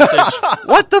next Lilo and Stitch.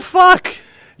 What the fuck?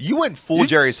 You went full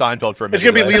Jerry Seinfeld for a minute. It's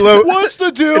gonna be there. Lilo. What's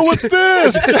the deal with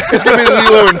this? It's gonna be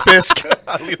Lilo and Fisk.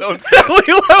 Lilo and-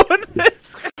 Lilo and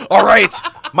Fisk. All right,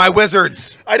 my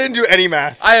wizards. I didn't do any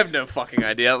math. I have no fucking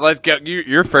idea. Let's get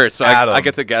you're first, so Adam. I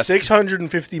get to guess.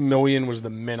 650 million was the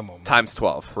minimum. times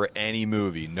 12. For any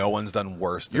movie, no one's done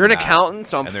worse than You're an that. accountant,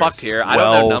 so I'm And there's fucked here. I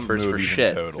don't know 12 numbers for movies in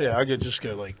shit. total. Yeah, I could just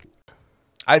go like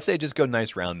I'd say just go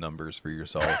nice round numbers for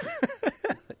yourself.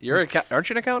 Aren't you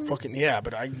an accountant? Fucking yeah,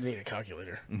 but I need a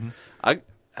calculator. I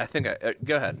think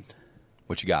go ahead.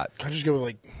 What you got? I just go with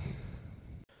like.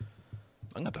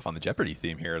 I'm going to have to find the Jeopardy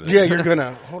theme here. Yeah, you're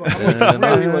gonna. Hold on. I'm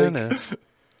like, really like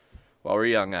While we're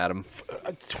young, Adam.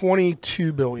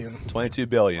 22 billion. 22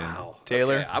 billion. Wow.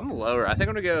 Taylor? Okay, I'm lower. I think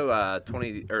I'm gonna go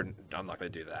 20. Or I'm not gonna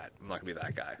do that. I'm not gonna be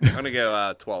that guy. I'm gonna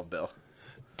go 12 bill.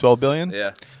 12 billion?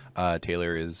 Yeah.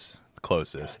 Taylor is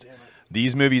closest.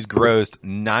 These movies grossed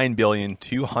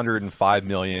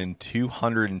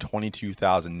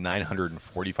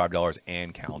 $9,205,222,945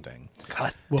 and counting.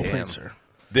 God Well damn. played, sir.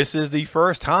 This is the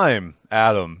first time,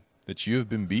 Adam, that you have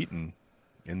been beaten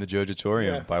in the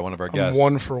Jojatorium by one of our I'm guests.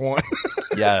 1 for 1.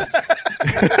 Yes.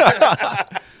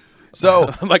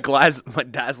 So, my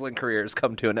dazzling career has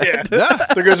come to an end.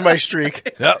 There goes my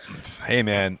streak. yep. Hey,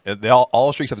 man, they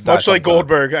all streaks have to die. Much like sometime.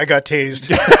 Goldberg, I got tased.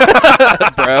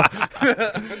 Bro.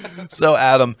 So,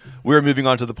 Adam, we're moving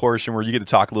on to the portion where you get to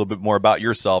talk a little bit more about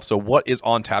yourself. So, what is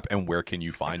on tap and where can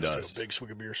you find Just us? took a big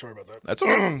swig of beer. Sorry about that. That's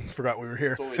okay. Forgot we were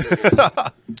here.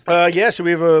 Yeah, so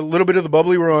we have a little bit of the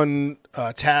bubbly. We're on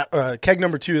keg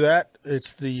number 2 of that.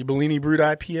 It's the Bellini Brewed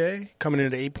IPA coming in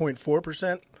at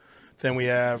 8.4%. Then we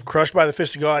have Crushed by the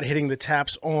Fist of God hitting the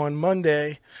taps on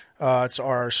Monday. It's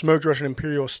our Smoked Russian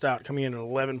Imperial Stout coming in at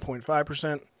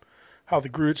 11.5%. How the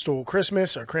Gruit Stole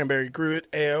Christmas, our Cranberry Gruit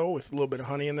Ale with a little bit of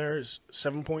honey in there is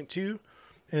 7.2%.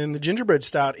 And the Gingerbread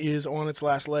Stout is on its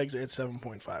last legs at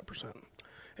 7.5%.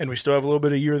 And we still have a little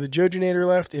bit of Year of the Jojinator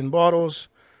left in bottles.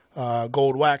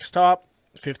 Gold Wax Top,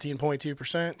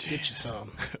 15.2%. Get you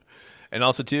some. And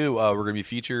also, too, we're going to be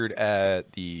featured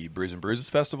at the Brews and Bruises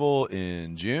Festival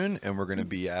in June, and we're going to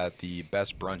be at the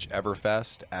Best Brunch Ever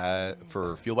Fest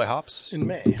for Fuel by Hops. In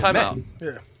May. Time out.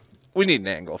 Yeah. We need an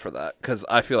angle for that because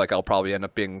I feel like I'll probably end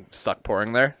up being stuck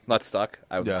pouring there. Not stuck.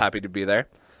 I'm happy to be there.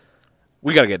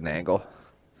 We got to get an angle.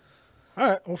 All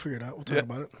right, we'll figure it out. We'll talk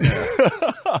about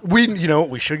it.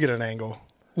 We should get an angle.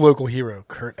 Local hero,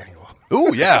 Kurt Angle.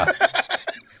 Ooh, yeah.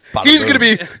 He's going to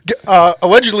be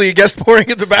allegedly guest pouring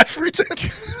at the Bashford.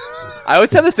 I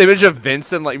always have this image of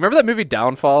Vince and remember that movie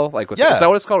Downfall? Is that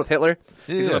what it's called with Hitler?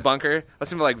 He's in the bunker. I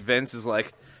seem like Vince is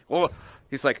like, well,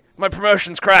 he's like, my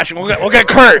promotion's crashing. We'll get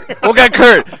Kurt. We'll get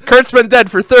Kurt. Kurt's been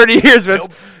dead for 30 years, Vince.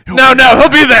 No, he'll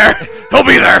be there. He'll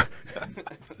be there.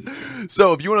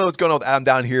 So if you want to know what's going on with Adam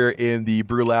down here in the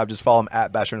Brew Lab, just follow him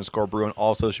at Basher_Brew on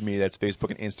all social media. That's Facebook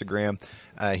and Instagram.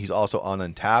 He's also on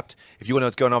Untapped. If you want to know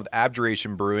what's going on with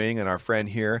Abjuration Brewing and our friend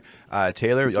here,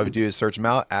 Taylor, all you have to do is search him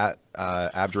out at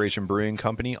Abjuration Brewing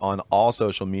Company on all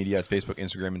social media. It's Facebook,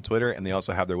 Instagram, and Twitter. And they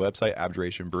also have their website,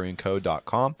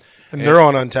 abjurationbrewingco.com. And they're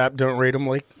on Untapped. Don't rate them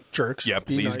like jerks. Yeah,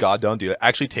 Be please, nice. God, don't do that.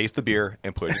 Actually, taste the beer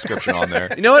and put a description on there.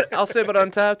 You know what I'll say about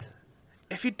Untapped?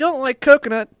 If you don't like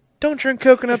coconut, don't drink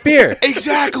coconut beer.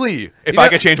 Exactly. If I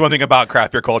could change one thing about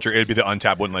craft beer culture, it'd be the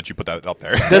Untapped wouldn't let you put that up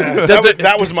there.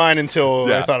 That was mine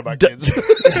until I thought about kids.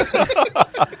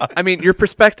 I mean, your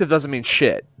perspective doesn't mean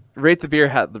shit. Rate the beer,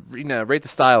 rate the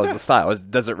style as the style.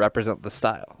 Does it represent the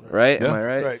style? Right? Yeah. Am I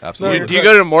right? Right. Absolutely. No, Do you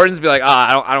go to Morton's and be like,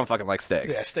 I don't fucking like steak?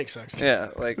 Yeah, steak sucks. Yeah,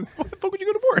 like What the fuck would you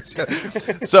go to Boris?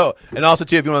 So, and also,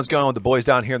 too, if you want to know what's going on with the boys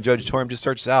down here in the Jojatorium, just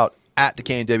search us out at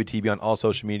Decay and WTB on all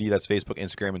social media. That's Facebook,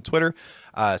 Instagram, and Twitter.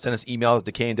 Send us emails,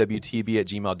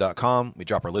 decayandwtb@gmail.com. We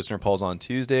drop our listener polls on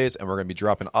Tuesdays, and we're going to be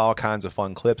dropping all kinds of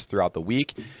fun clips throughout the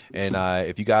week. And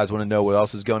if you guys want to know what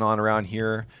else is going on around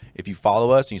here, if you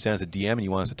follow us and you send us a DM and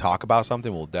you want us to talk about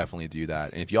something, we'll definitely do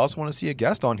that. And if you also want to see a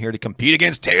guest on here to compete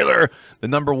against Taylor, the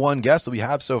 #1 guest that we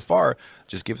have so far,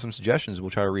 just give some suggestions and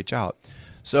we'll try to reach out.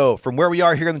 So from where we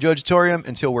are here in the Jojatorium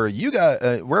until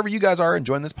wherever you guys are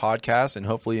enjoying this podcast and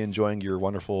hopefully enjoying your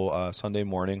wonderful Sunday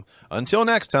morning. Until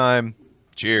next time,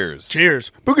 cheers.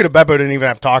 Cheers. Buca de Beppo didn't even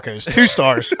have tacos. 2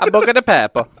 stars. I'm booking a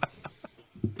pepper.